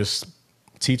are just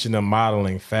teaching them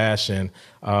modeling, fashion,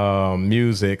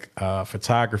 music,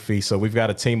 photography. So we've got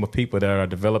a team of people that are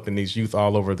developing these youth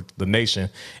all over the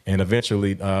nation. And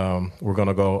eventually we're going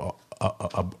to go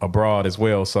abroad as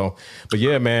well. So, but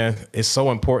yeah, man, it's so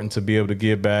important to be able to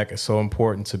give back. It's so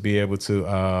important to be able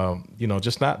to,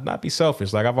 just not be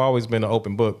selfish. Like, I've always been an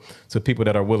open book to people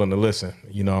that are willing to listen,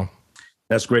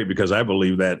 That's great, because I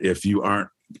believe that if you aren't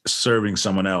serving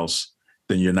someone else,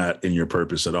 then you're not in your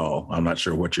purpose at all. I'm not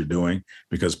sure what you're doing,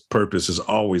 because purpose is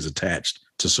always attached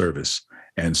to service.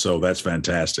 And so that's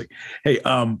fantastic. Hey,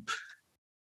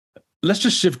 let's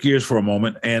just shift gears for a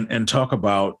moment and talk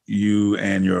about you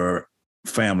and your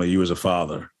family, you as a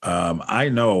father. I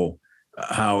know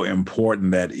how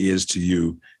important that is to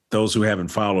you. Those who haven't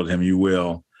followed him, you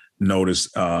will notice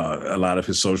a lot of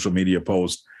his social media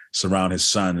posts surround his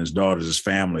son, his daughters, his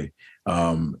family.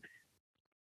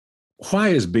 Why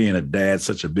is being a dad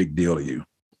such a big deal to you?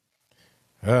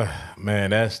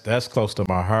 Man, that's close to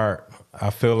my heart.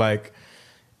 I feel like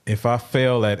if I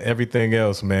fail at everything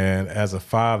else, man, as a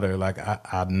father, like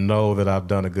I know that I've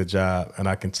done a good job, and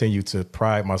I continue to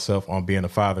pride myself on being a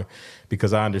father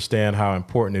because I understand how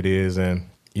important it is. And,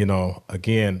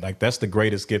 again, like, that's the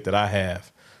greatest gift that I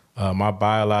have. My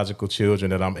biological children,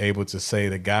 that I'm able to say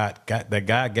that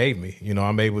God gave me.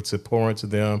 I'm able to pour into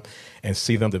them and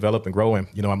see them develop and grow. And,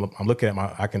 I'm looking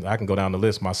at I can go down the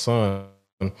list. My son,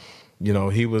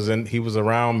 he was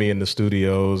around me in the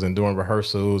studios and doing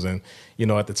rehearsals. And,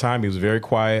 at the time he was very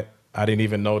quiet. I didn't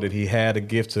even know that he had a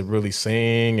gift to really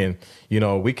sing. And,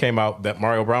 we came out, that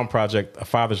Mario Brown project, A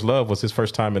Father's Love, was his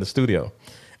first time in the studio.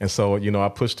 And so, I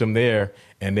pushed him there,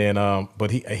 and then,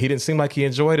 but he didn't seem like he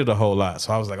enjoyed it a whole lot.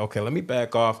 So I was like, okay, let me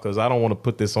back off, because I don't want to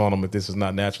put this on him if this is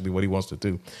not naturally what he wants to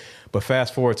do. But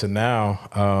fast forward to now,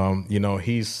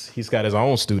 he's got his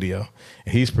own studio.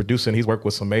 He's producing. He's worked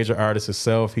with some major artists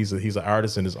himself. He's an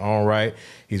artist in his own right.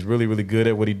 He's really, really good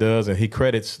at what he does, and he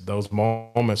credits those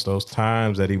moments, those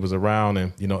times that he was around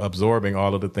and absorbing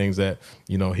all of the things that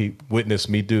he witnessed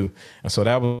me do. And so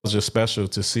that was just special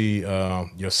to see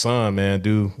your son, man,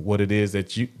 do what it is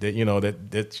that you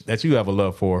have a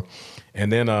love for.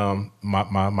 And then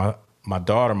my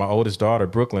daughter, my oldest daughter,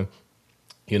 Brooklyn.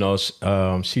 She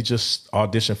just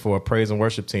auditioned for a praise and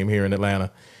worship team here in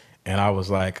Atlanta. And I was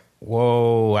like,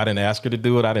 whoa, I didn't ask her to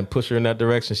do it. I didn't push her in that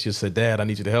direction. She just said, Dad, I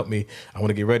need you to help me. I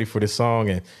want to get ready for this song.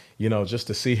 And, just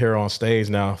to see her on stage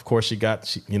now, of course,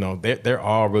 they're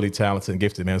all really talented and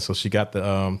gifted, man. So she got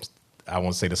the, I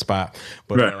won't say the spot,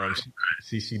 but right.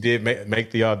 She did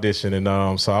make the audition.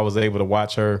 And so I was able to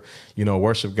watch her,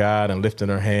 worship God and lifting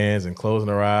her hands and closing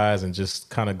her eyes and just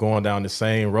kind of going down the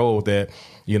same road that,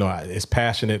 is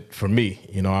passionate for me.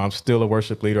 I'm still a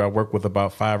worship leader. I work with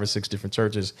about 5 or 6 different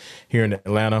churches here in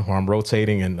Atlanta where I'm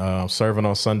rotating and serving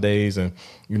on Sundays and,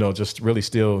 just really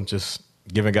still just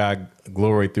giving God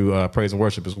glory through praise and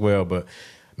worship as well. But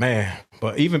man,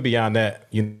 even beyond that,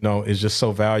 it's just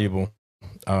so valuable.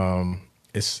 I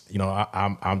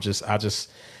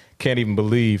just can't even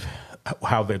believe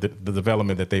how the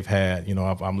development that they've had. You know,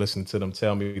 I'm listening to them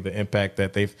tell me the impact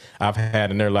that I've had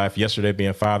in their life. Yesterday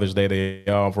being Father's Day,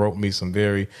 they all wrote me some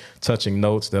very touching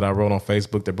notes that I wrote on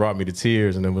Facebook that brought me to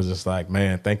tears. And it was just like,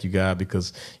 man, thank you, God,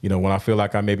 because, you know, when I feel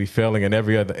like I may be failing in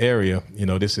every other area, you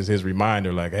know, this is his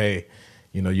reminder, like, hey,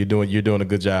 you know, you're doing a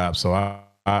good job. So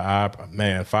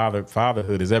man,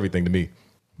 fatherhood is everything to me.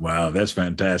 Wow, that's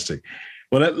fantastic.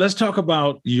 Well, let's talk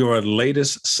about your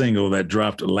latest single that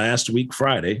dropped last week,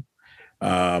 Friday,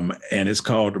 and it's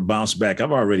called Bounce Back.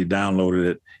 I've already downloaded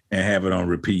it and have it on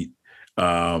repeat.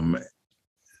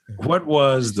 What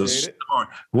was the story?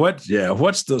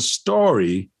 What's the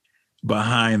story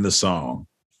behind the song?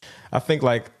 I think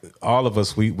like all of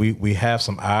us, we have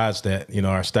some odds that, you know,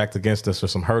 are stacked against us or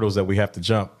some hurdles that we have to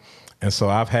jump. And so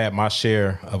I've had my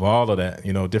share of all of that,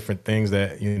 you know, different things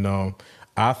that, you know,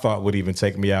 I thought would even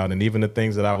take me out. And even the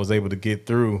things that I was able to get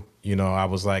through, you know, I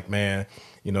was like, man,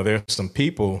 you know, there's some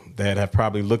people that have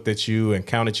probably looked at you and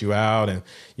counted you out and,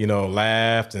 you know,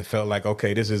 laughed and felt like,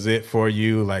 okay, this is it for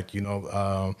you. Like, you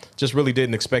know, just really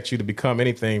didn't expect you to become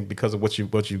anything because of what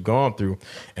you've gone through.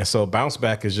 And so Bounce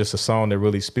Back is just a song that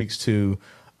really speaks to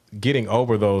getting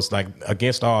over those, like,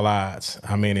 against all odds.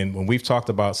 I mean, and when we've talked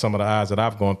about some of the odds that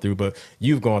I've gone through, but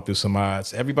you've gone through some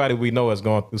odds. Everybody we know has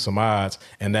gone through some odds,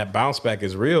 and that bounce back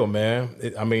is real, man.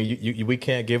 We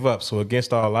can't give up. So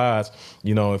against all odds,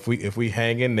 you know, if we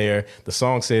hang in there, the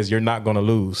song says you're not going to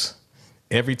lose.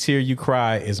 Every tear you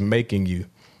cry is making you.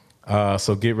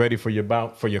 So get ready for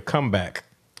your comeback.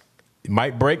 It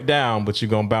might break down, but you're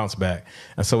going to bounce back.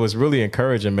 And so it's really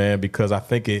encouraging, man, because I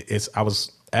think I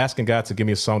was asking God to give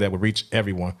me a song that would reach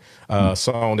everyone, a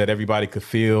song that everybody could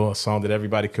feel, a song that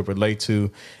everybody could relate to.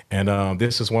 And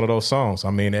this is one of those songs.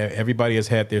 I mean, everybody has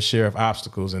had their share of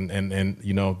obstacles and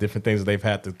you know, different things that they've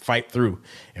had to fight through.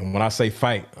 And when I say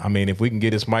fight, I mean, if we can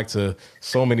get this mic to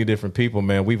so many different people,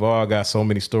 man, we've all got so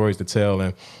many stories to tell.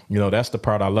 And, you know, that's the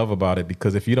part I love about it,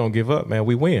 because if you don't give up, man,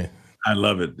 we win. I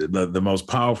love it. The most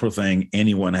powerful thing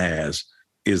anyone has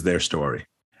is their story.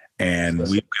 And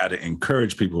we've got to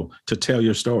encourage people to tell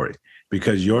your story,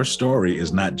 because your story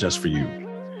is not just for you.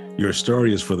 Your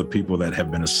story is for the people that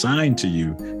have been assigned to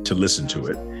you to listen to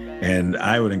it. And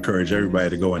I would encourage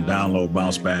everybody to go and download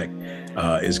Bounce Back.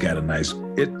 It's got a nice,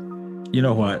 you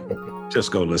know what?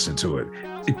 Just go listen to it.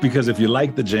 Because if you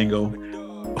like the jingle,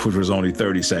 which was only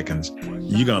 30 seconds,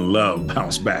 you're going to love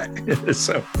Bounce Back.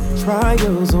 So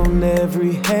trials on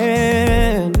every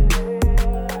hand,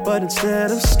 but instead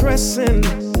of stressing,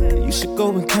 you should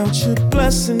go and count your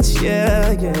blessings,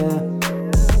 yeah.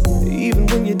 Even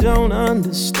when you don't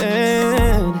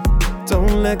understand,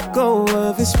 don't let go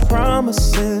of his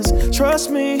promises.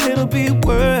 Trust me, it'll be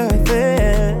worth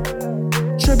it.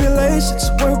 Tribulations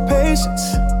work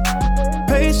patience.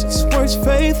 Patience works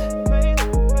faith.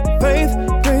 Faith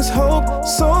brings hope.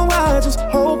 So I just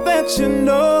hope that you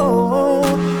know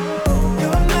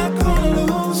you're not gonna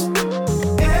lose.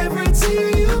 Every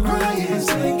tear you cry is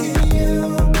making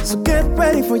you. So get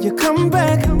ready for your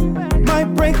comeback.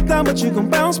 Might break down, but you gon'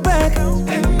 bounce back.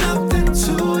 Ain't nothing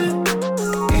to it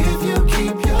if you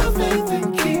keep your faith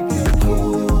and keep your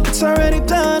cool. It's already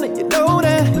done and you know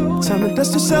that. Time to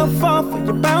dust yourself off when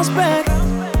you bounce back.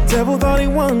 Devil thought he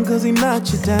won cause he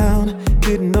knocked you down.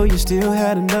 Didn't know you still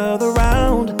had another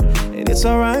round. And it's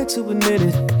alright to admit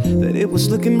it, that it was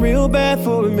looking real bad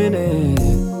for a minute.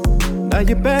 Now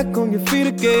you're back on your feet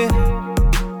again,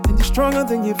 and you're stronger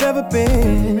than you've ever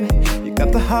been. You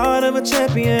got the heart of a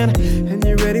champion, and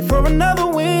you're ready for another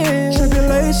win.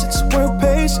 Tribulations work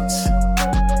patience.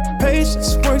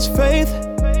 Patience works faith.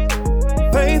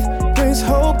 Faith brings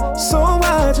hope. So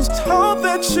I just hope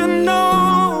that you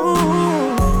know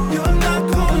you're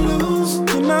not gonna lose.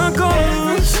 You're not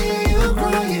gonna lose. You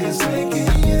cry is making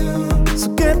you. So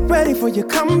get ready for your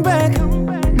comeback.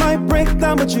 Might break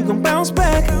down, but you gon' bounce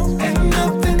back. Ain't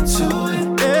nothing to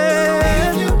it,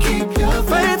 yeah. If you keep your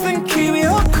faith and keep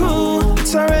your cool.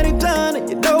 It's already done and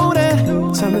you know that.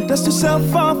 Time to dust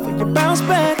yourself off when you bounce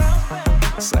back.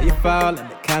 Saw you fall and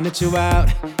they counted you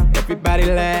out. Everybody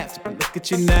laughed, but look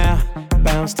at you now.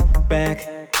 Bounced back.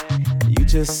 You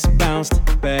just bounced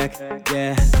back,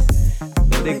 yeah.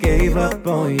 Know they gave up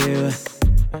on you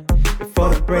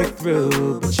before the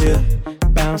breakthrough, but you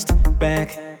bounced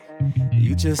back.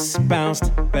 You just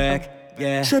bounced back,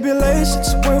 yeah.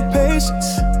 Tribulations work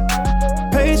patience.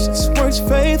 Patience works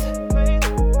faith.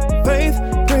 Faith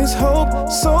brings hope.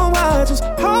 So I just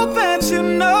hope that you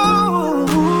know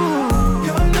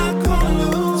you're not gonna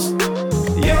lose.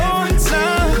 You're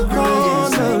not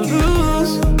gonna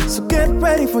lose. So get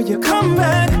ready for your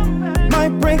comeback.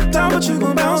 Might break down, but you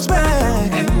gon' bounce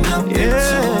back.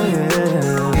 Yeah.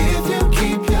 If you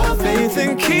keep your faith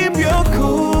then keep your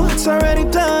cool. It's already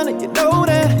done and you know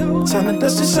that. Time to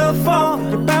dust yourself off,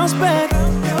 you bounce back.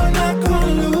 You're not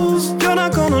gonna lose, you're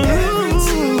not gonna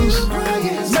lose.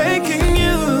 Making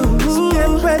you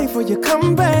get ready for your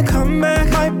comeback.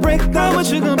 Might break down,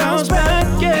 but you gonna bounce back,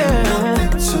 yeah.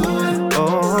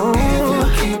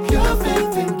 Oh, keep your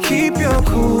faith and keep your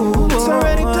cool. It's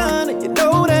already done and you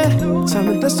know that.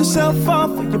 Time to dust yourself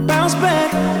off and you bounce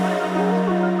back.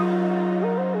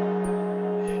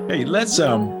 Hey, let's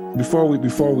before we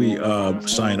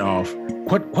sign off,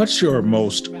 what's your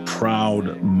most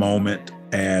proud moment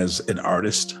as an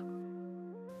artist?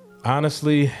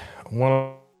 Honestly,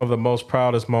 one of the most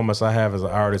proudest moments I have as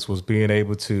an artist was being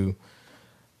able to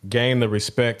gain the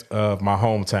respect of my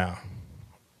hometown.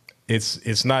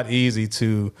 It's not easy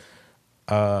to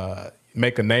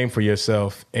make a name for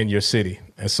yourself in your city.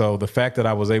 And so the fact that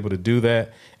I was able to do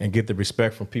that and get the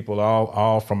respect from people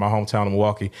all from my hometown of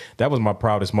Milwaukee, that was my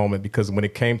proudest moment, because when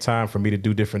it came time for me to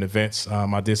do different events,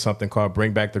 I did something called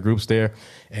Bring Back the Groups there.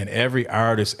 And every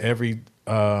artist, every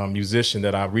musician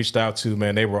that I reached out to,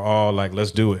 man, they were all like,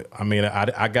 let's do it. I mean,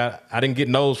 I didn't get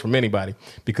no's from anybody,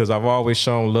 because I've always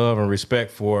shown love and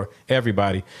respect for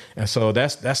everybody. And so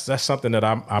that's something that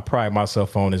I pride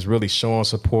myself on, is really showing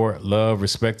support, love,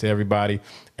 respect to everybody.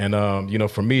 And,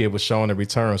 for me, it was showing a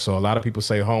return. So a lot of people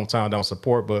say hometown don't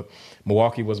support, but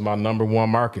Milwaukee was my number one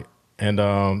market. And,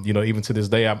 even to this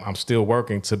day, I'm still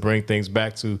working to bring things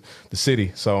back to the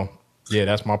city. So, yeah,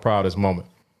 that's my proudest moment.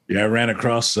 Yeah, I ran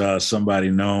across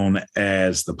somebody known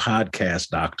as the podcast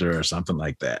doctor or something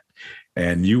like that.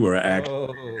 And you were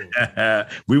actually,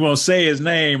 we won't say his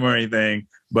name or anything,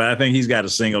 but I think he's got a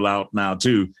single out now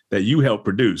too that you helped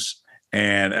produce.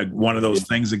 And one of those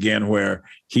things again, where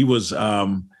he was,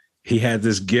 he had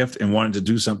this gift and wanted to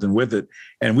do something with it.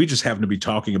 And we just happened to be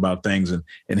talking about things. And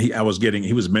he was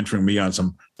mentoring me on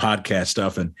some podcast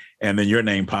stuff. And then your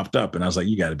name popped up and I was like,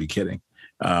 you got to be kidding.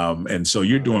 And so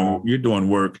you're doing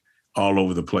work all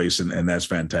over the place, and that's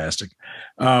fantastic.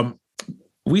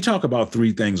 We talk about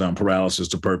three things on Paralysis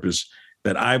to Purpose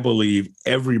that I believe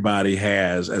everybody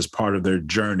has as part of their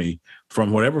journey,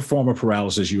 from whatever form of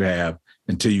paralysis you have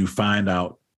until you find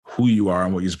out who you are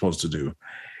and what you're supposed to do.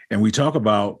 And we talk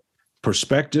about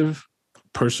perspective,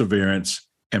 perseverance,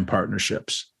 and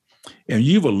partnerships. And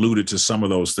you've alluded to some of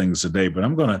those things today, but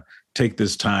I'm going to take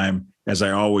this time, as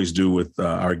I always do with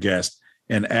our guest,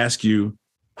 and ask you,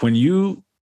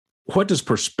 what does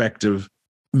perspective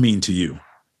mean to you?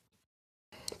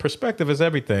 Perspective is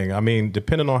everything. I mean,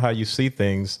 depending on how you see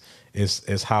things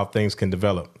is how things can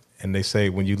develop. And they say,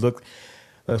 when you look,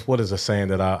 what is a saying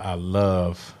that I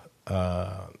love?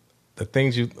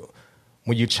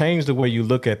 When you change the way you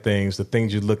look at things, the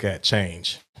things you look at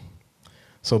change.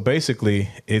 So basically,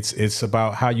 it's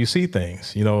about how you see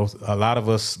things. A lot of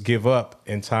us give up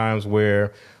in times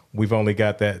where we've only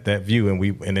got that view,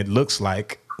 and it looks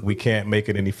like we can't make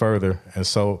it any further. And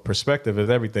so perspective is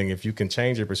everything. If you can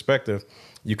change your perspective,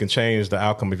 you can change the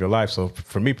outcome of your life. So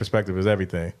for me, perspective is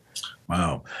everything.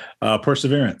 Wow.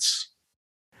 Perseverance.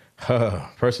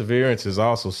 Perseverance is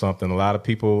also something. A lot of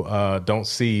people don't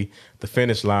see the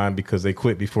finish line because they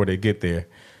quit before they get there.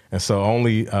 And so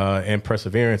only in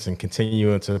perseverance and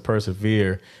continuing to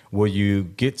persevere will you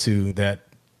get to that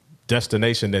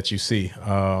destination that you see.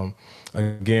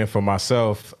 Again, for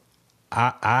myself,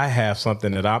 I have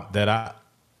something that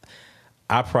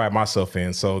I pride myself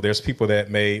in. So there's people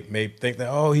that may think that,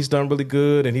 oh, he's done really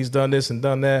good and he's done this and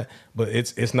done that, but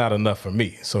it's not enough for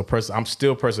me. So I'm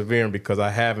still persevering because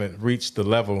I haven't reached the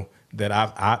level that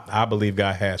I believe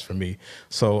God has for me.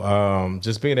 So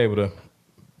just being able to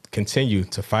continue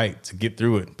to fight, to get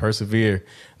through it, persevere,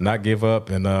 not give up.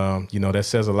 And, that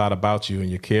says a lot about you and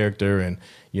your character. And,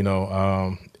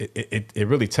 it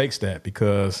really takes that,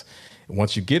 because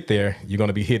once you get there, you're going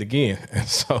to be hit again. And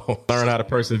so learn how to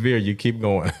persevere. You keep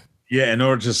going. Yeah. In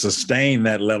order to sustain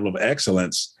that level of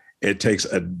excellence, it takes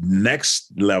a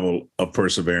next level of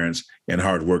perseverance and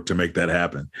hard work to make that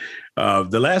happen.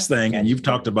 The last thing, and you've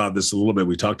talked about this a little bit,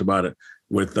 we talked about it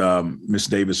with Ms.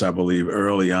 Davis, I believe,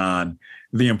 early on,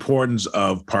 the importance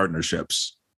of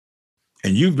partnerships.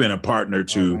 And you've been a partner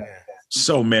to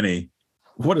so many.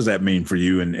 What does that mean for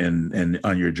you and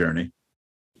on your journey?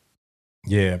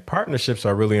 Yeah, partnerships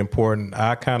are really important.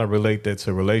 I kind of relate that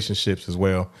to relationships as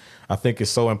well. I think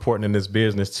it's so important in this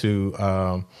business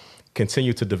to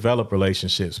continue to develop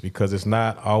relationships, because it's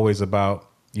not always about,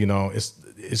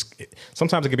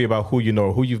 sometimes it can be about who you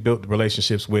know, who you've built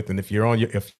relationships with, and if you're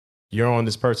on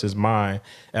this person's mind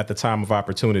at the time of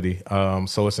opportunity.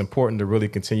 So it's important to really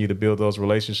continue to build those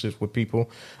relationships with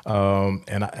people.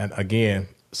 And again,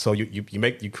 So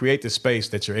you create this space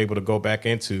that you're able to go back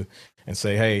into and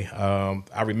say, hey,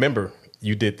 I remember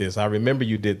you did this. I remember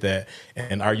you did that.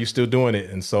 And are you still doing it?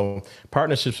 And so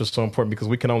partnerships are so important because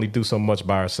we can only do so much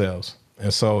by ourselves.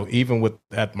 And so even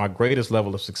at my greatest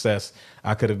level of success,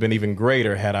 I could have been even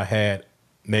greater had I had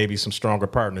maybe some stronger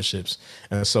partnerships.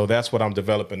 And so that's what I'm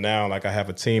developing now. Like I have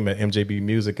a team at MJB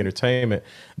Music Entertainment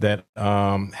that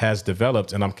has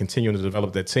developed, and I'm continuing to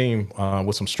develop that team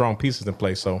with some strong pieces in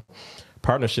place. So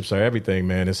partnerships are everything,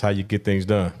 man. It's how you get things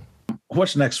done.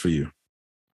 What's next for you?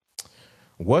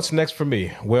 What's next for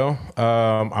me? Well,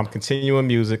 I'm continuing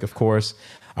music, of course.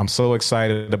 I'm so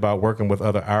excited about working with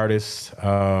other artists,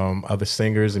 other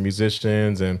singers and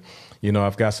musicians. And, you know,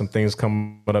 I've got some things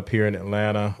coming up here in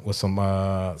Atlanta with some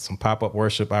pop-up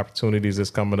worship opportunities that's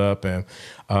coming up. And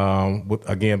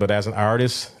but as an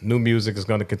artist, new music is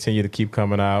going to continue to keep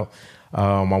coming out.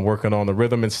 I'm working on the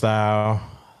rhythm and style,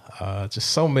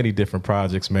 just so many different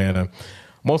projects, man. And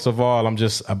most of all, I'm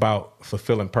just about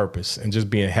fulfilling purpose and just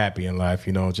being happy in life,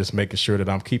 you know, just making sure that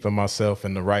I'm keeping myself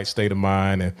in the right state of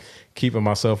mind and keeping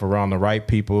myself around the right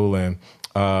people and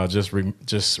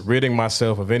just ridding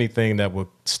myself of anything that would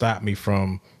stop me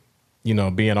from, you know,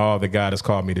 being all that God has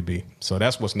called me to be. So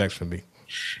that's what's next for me.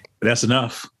 That's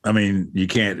enough. I mean, you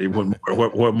can't,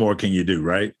 what more can you do,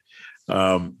 right?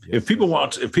 If people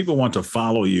want to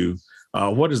follow you,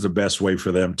 what is the best way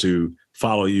for them to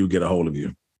follow you, get a hold of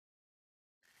you?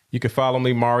 You can follow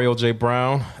me, Mario J.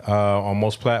 Brown, on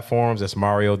most platforms. That's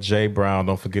Mario J. Brown.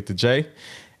 Don't forget the J.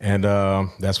 And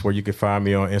that's where you can find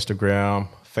me on Instagram,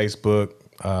 Facebook,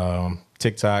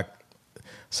 TikTok.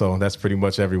 So that's pretty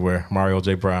much everywhere, Mario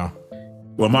J. Brown.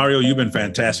 Well, Mario, you've been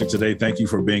fantastic today. Thank you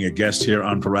for being a guest here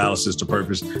on Paralysis to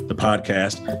Purpose, the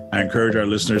podcast. I encourage our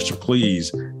listeners to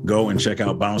please go and check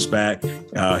out Bounce Back.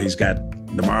 He's got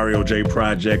the Mario J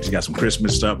Project. He's got some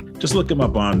Christmas stuff. Just look him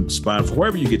up on Spotify,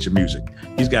 wherever you get your music.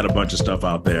 He's got a bunch of stuff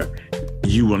out there.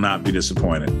 You will not be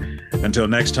disappointed. Until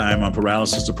next time on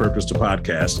Paralysis to Purpose, the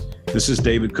podcast, this is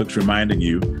David Cooks reminding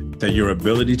you that your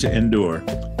ability to endure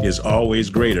is always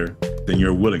greater than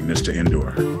your willingness to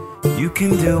endure. You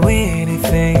can do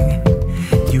anything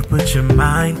you put your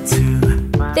mind to.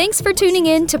 Thanks for tuning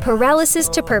in to Paralysis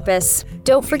to Purpose.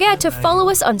 Don't forget to follow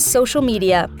us on social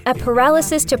media at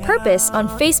Paralysis to Purpose on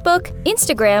Facebook,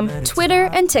 Instagram, Twitter,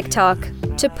 and TikTok.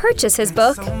 To purchase his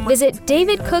book, visit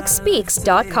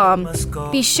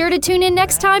davidcookspeaks.com. Be sure to tune in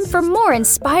next time for more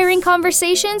inspiring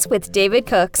conversations with David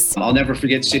Cooks. I'll never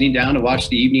forget sitting down to watch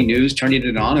the evening news, turning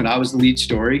it on, and I was the lead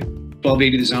story.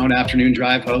 1280 The Zone afternoon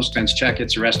drive host, Vince Check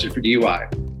gets arrested for DUI.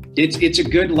 It's a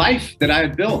good life that I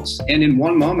had built. And in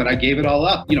one moment, I gave it all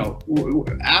up. You know,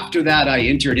 after that, I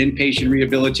entered inpatient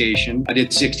rehabilitation. I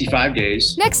did 65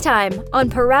 days. Next time on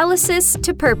Paralysis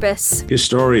to Purpose. His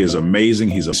story is amazing.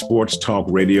 He's a sports talk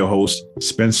radio host,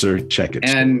 Spencer Checkett.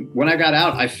 And when I got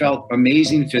out, I felt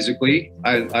amazing physically.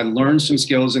 I learned some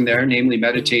skills in there, namely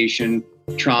meditation,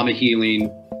 trauma healing.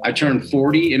 I turned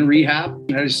 40 in rehab.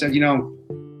 And I just said, you know,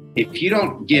 if you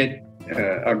don't get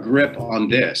a grip on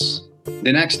this,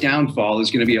 the next downfall is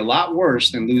going to be a lot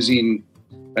worse than losing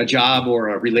a job or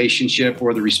a relationship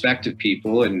or the respect of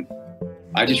people. And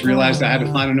I just realized I had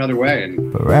to find another way.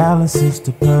 Paralysis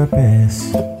to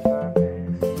purpose.